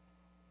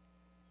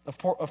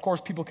 Of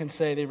course, people can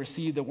say they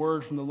received the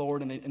word from the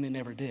Lord and they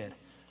never did.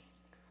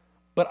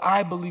 But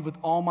I believe with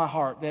all my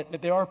heart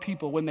that there are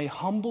people, when they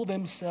humble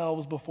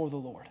themselves before the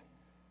Lord,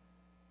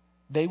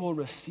 they will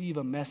receive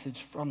a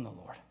message from the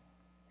Lord.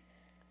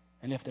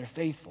 And if they're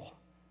faithful,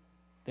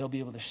 they'll be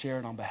able to share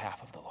it on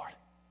behalf of the Lord.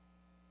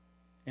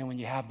 And when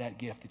you have that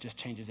gift, it just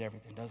changes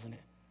everything, doesn't it?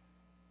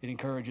 It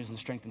encourages and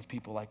strengthens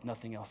people like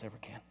nothing else ever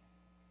can.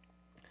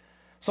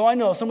 So I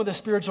know some of the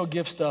spiritual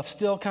gift stuff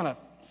still kind of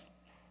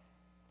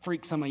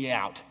freaks some of you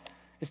out.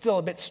 It's still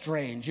a bit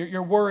strange.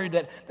 You're worried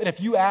that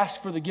if you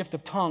ask for the gift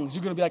of tongues,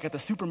 you're going to be like at the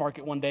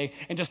supermarket one day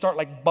and just start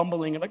like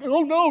bumbling and like,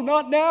 oh no,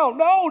 not now.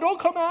 No, don't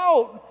come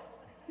out.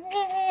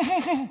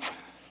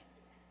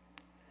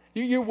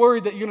 You're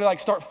worried that you're going to like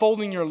start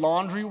folding your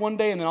laundry one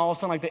day and then all of a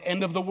sudden like the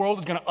end of the world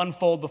is going to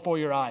unfold before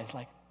your eyes.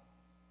 Like,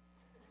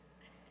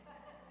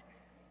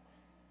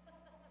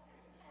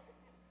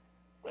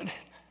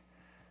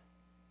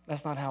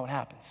 that's not how it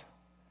happens.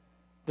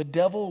 The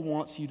devil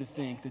wants you to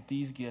think that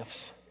these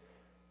gifts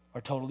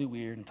are totally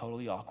weird and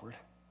totally awkward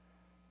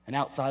and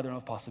outside their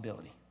own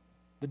possibility.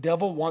 The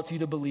devil wants you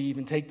to believe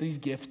and take these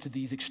gifts to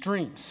these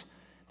extremes.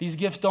 These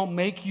gifts don't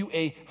make you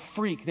a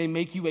freak. They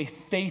make you a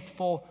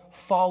faithful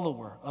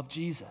follower of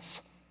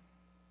Jesus.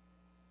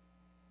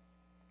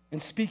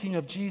 And speaking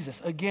of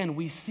Jesus, again,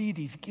 we see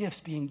these gifts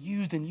being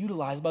used and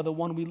utilized by the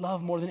one we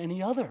love more than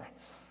any other.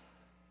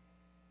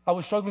 I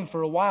was struggling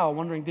for a while,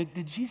 wondering,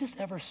 did Jesus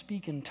ever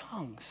speak in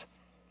tongues?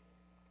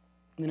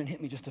 And then it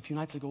hit me just a few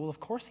nights ago, well,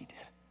 of course he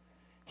did.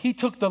 He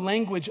took the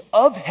language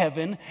of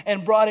heaven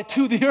and brought it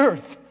to the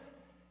earth.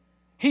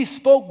 He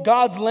spoke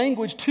God's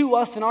language to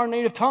us in our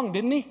native tongue,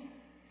 didn't he?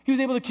 He was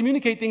able to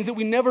communicate things that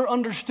we never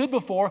understood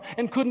before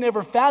and couldn't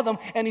ever fathom,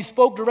 and he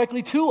spoke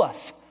directly to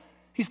us.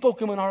 He spoke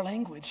them in our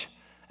language.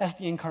 That's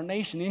the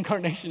incarnation. The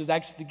incarnation is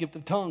actually the gift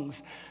of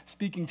tongues,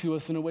 speaking to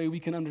us in a way we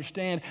can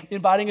understand,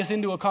 inviting us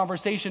into a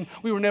conversation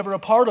we were never a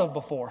part of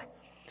before.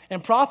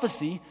 And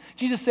prophecy,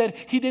 Jesus said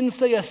he didn't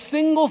say a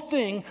single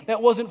thing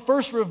that wasn't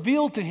first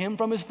revealed to him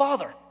from his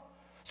Father.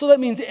 So that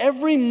means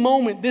every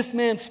moment this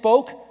man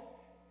spoke,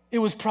 it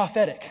was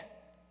prophetic.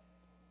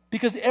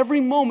 Because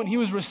every moment he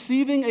was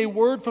receiving a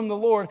word from the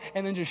Lord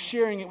and then just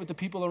sharing it with the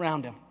people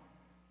around him.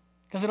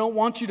 Because I don't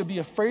want you to be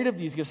afraid of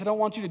these gifts. I don't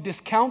want you to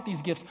discount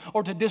these gifts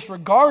or to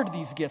disregard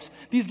these gifts.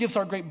 These gifts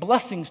are great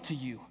blessings to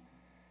you.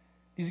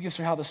 These gifts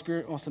are how the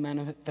Spirit wants to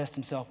manifest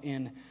himself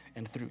in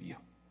and through you.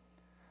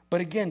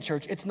 But again,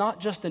 church, it's not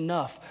just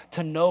enough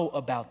to know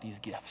about these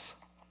gifts.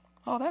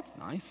 Oh, that's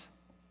nice.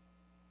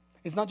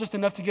 It's not just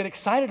enough to get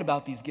excited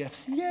about these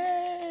gifts.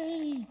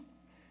 Yay!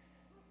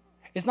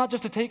 It's not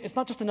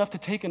just enough to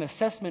take an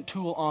assessment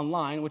tool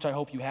online, which I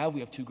hope you have.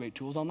 We have 2 great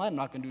tools online. I'm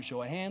not going to do a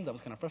show of hands. That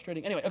was kind of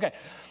frustrating. Anyway, okay.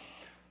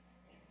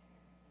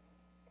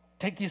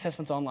 Take the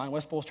assessments online,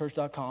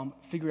 westbowleschurch.com,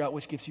 figure out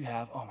which gifts you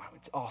have. Oh my,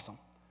 it's awesome.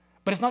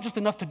 But it's not just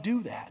enough to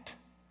do that.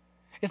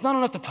 It's not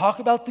enough to talk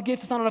about the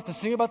gifts. It's not enough to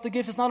sing about the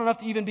gifts. It's not enough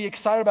to even be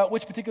excited about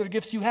which particular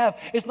gifts you have.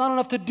 It's not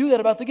enough to do that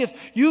about the gifts.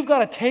 You've got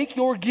to take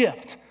your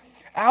gift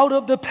out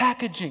of the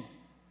packaging.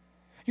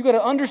 You've got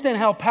to understand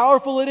how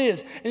powerful it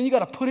is, and you got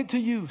to put it to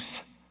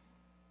use.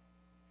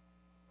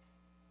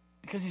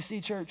 Because you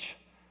see, church,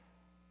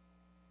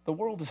 the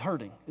world is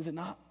hurting, is it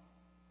not?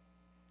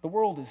 The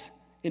world is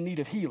in need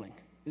of healing,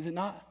 is it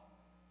not?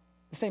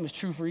 The same is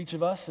true for each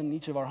of us and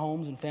each of our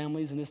homes and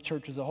families and this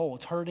church as a whole.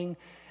 It's hurting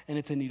and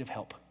it's in need of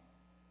help.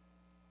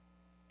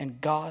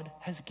 And God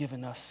has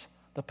given us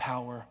the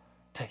power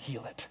to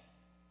heal it.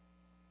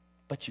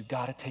 But you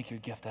got to take your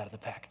gift out of the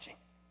packaging.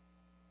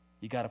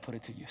 You got to put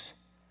it to use.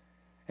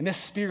 And this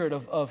spirit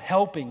of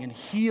helping and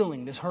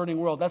healing this hurting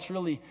world, that's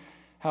really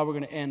how we're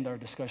going to end our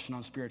discussion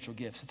on spiritual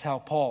gifts. It's how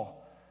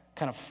Paul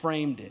kind of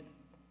framed it.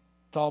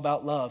 It's all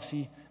about love.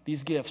 See,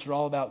 these gifts are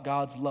all about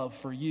God's love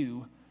for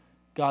you,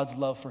 God's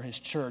love for his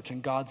church,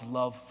 and God's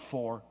love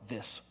for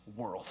this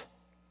world.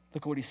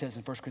 Look at what he says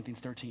in 1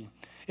 Corinthians 13.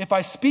 If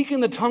I speak in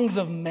the tongues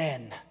of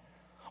men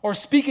or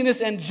speak in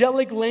this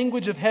angelic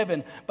language of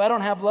heaven, but I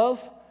don't have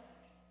love,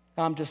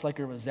 I'm just like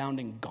a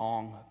resounding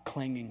gong,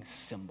 clanging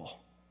cymbal.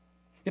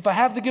 If I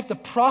have the gift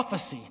of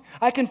prophecy,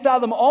 I can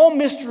fathom all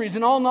mysteries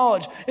and all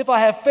knowledge. If I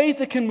have faith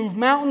that can move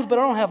mountains, but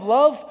I don't have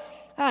love,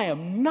 I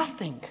am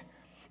nothing.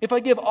 If I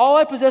give all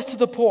I possess to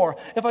the poor,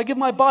 if I give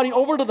my body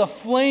over to the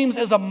flames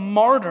as a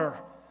martyr,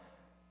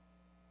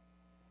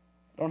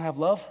 I don't have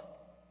love,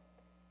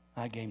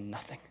 I gain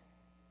nothing.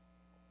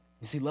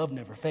 You see, love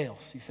never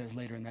fails, he says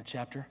later in that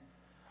chapter.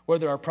 Where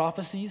there are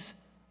prophecies,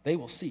 they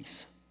will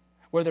cease.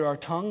 Where there are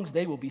tongues,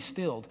 they will be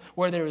stilled.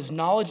 Where there is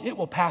knowledge, it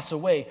will pass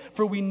away.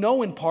 For we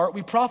know in part,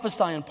 we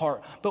prophesy in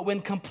part. But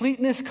when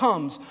completeness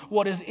comes,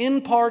 what is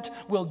in part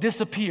will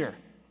disappear.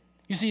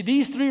 You see,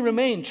 these 3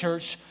 remain,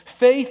 church: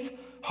 faith,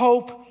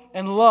 hope,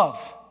 and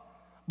love.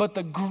 But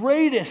the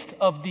greatest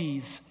of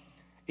these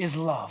is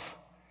love.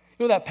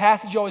 You know that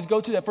passage you always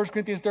go to, that 1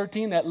 Corinthians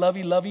 13, that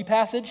lovey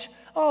passage?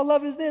 Oh,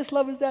 love is this,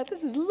 love is that.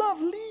 This is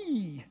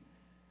lovely.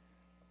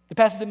 The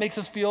passage that makes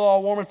us feel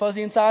all warm and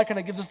fuzzy inside, kind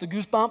of gives us the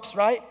goosebumps,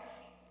 right?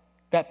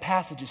 That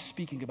passage is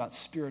speaking about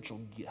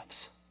spiritual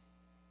gifts.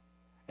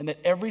 And that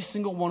every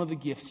single one of the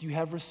gifts you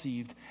have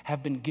received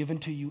have been given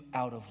to you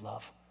out of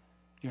love.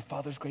 Your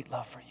Father's great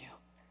love for you.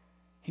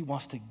 He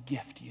wants to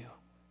gift you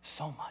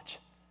so much.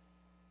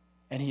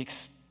 And he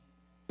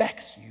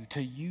expects you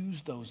to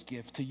use those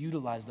gifts, to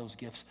utilize those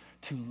gifts,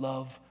 to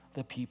love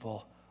the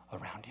people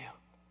around you.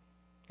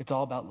 It's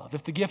all about love.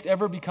 If the gift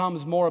ever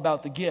becomes more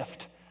about the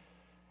gift,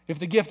 if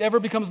the gift ever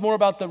becomes more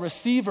about the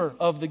receiver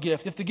of the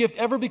gift, if the gift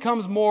ever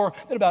becomes more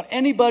than about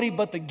anybody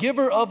but the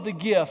giver of the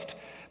gift,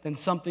 then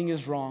something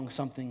is wrong,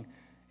 something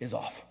is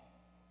off.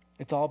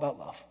 It's all about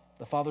love.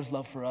 The Father's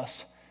love for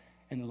us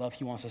and the love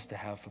he wants us to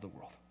have for the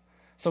world.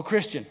 So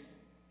Christian,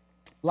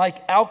 like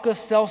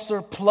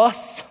Alka-Seltzer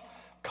plus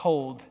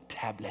cold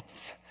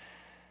tablets,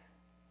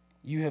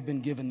 you have been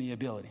given the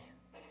ability,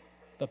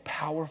 the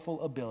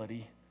powerful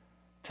ability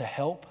to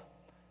help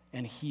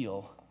and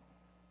heal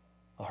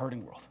a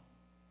hurting world.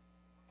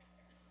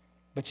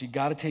 But you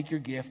got to take your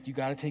gift, you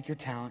got to take your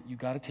talent, you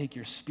got to take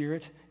your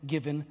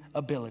spirit-given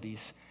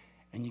abilities,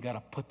 and you got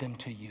to put them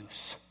to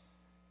use.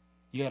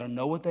 You got to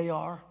know what they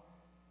are,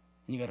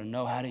 and you got to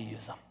know how to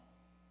use them.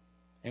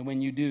 And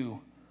when you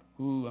do,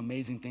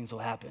 amazing things will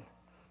happen.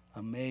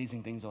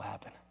 Amazing things will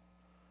happen.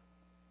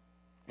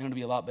 And it'll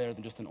be a lot better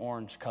than just an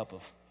orange cup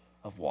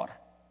of water.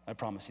 I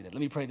promise you that. Let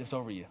me pray this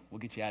over you. We'll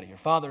get you out of here.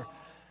 Father,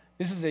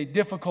 this is a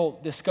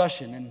difficult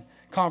discussion and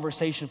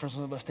conversation for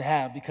some of us to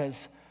have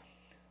because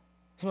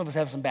some of us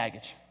have some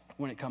baggage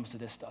when it comes to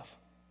this stuff.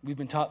 We've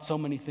been taught so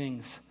many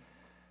things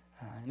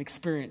and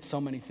experienced so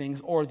many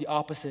things, or the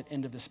opposite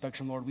end of the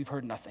spectrum, Lord, we've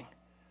heard nothing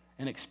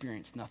and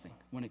experienced nothing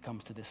when it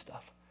comes to this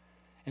stuff.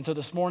 And so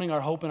this morning,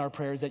 our hope and our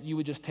prayer is that you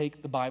would just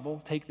take the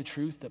Bible, take the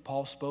truth that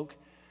Paul spoke,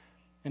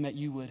 and that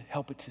you would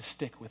help it to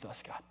stick with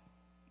us, God.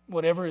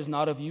 Whatever is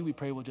not of you, we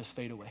pray will just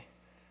fade away.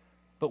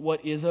 But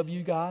what is of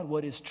you, God,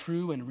 what is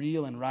true and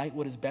real and right,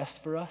 what is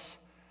best for us,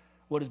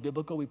 what is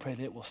biblical, we pray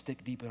that it will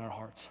stick deep in our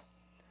hearts.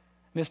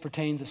 And this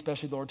pertains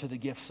especially, Lord, to the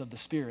gifts of the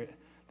Spirit,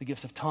 the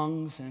gifts of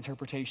tongues and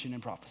interpretation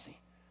and prophecy.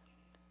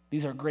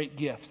 These are great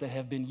gifts that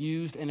have been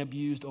used and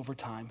abused over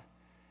time.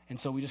 And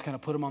so we just kind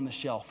of put them on the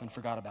shelf and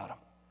forgot about them.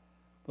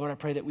 Lord, I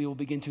pray that we will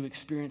begin to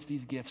experience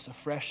these gifts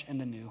afresh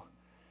and anew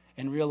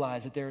and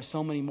realize that there are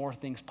so many more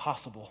things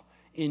possible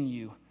in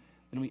you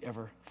than we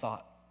ever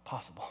thought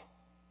possible.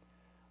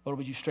 Lord,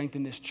 would you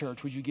strengthen this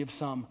church? Would you give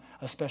some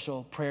a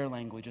special prayer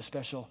language, a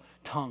special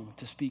tongue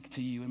to speak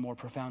to you in more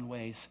profound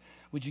ways?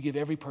 Would you give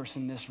every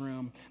person in this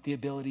room the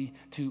ability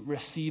to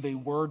receive a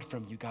word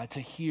from you, God, to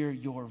hear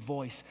your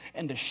voice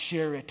and to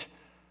share it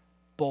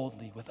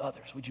boldly with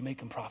others? Would you make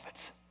them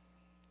prophets?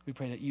 We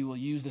pray that you will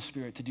use the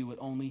Spirit to do what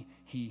only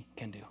he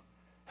can do.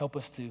 Help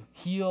us to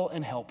heal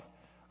and help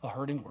a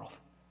hurting world.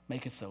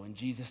 Make it so. In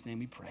Jesus' name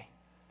we pray.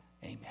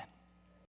 Amen.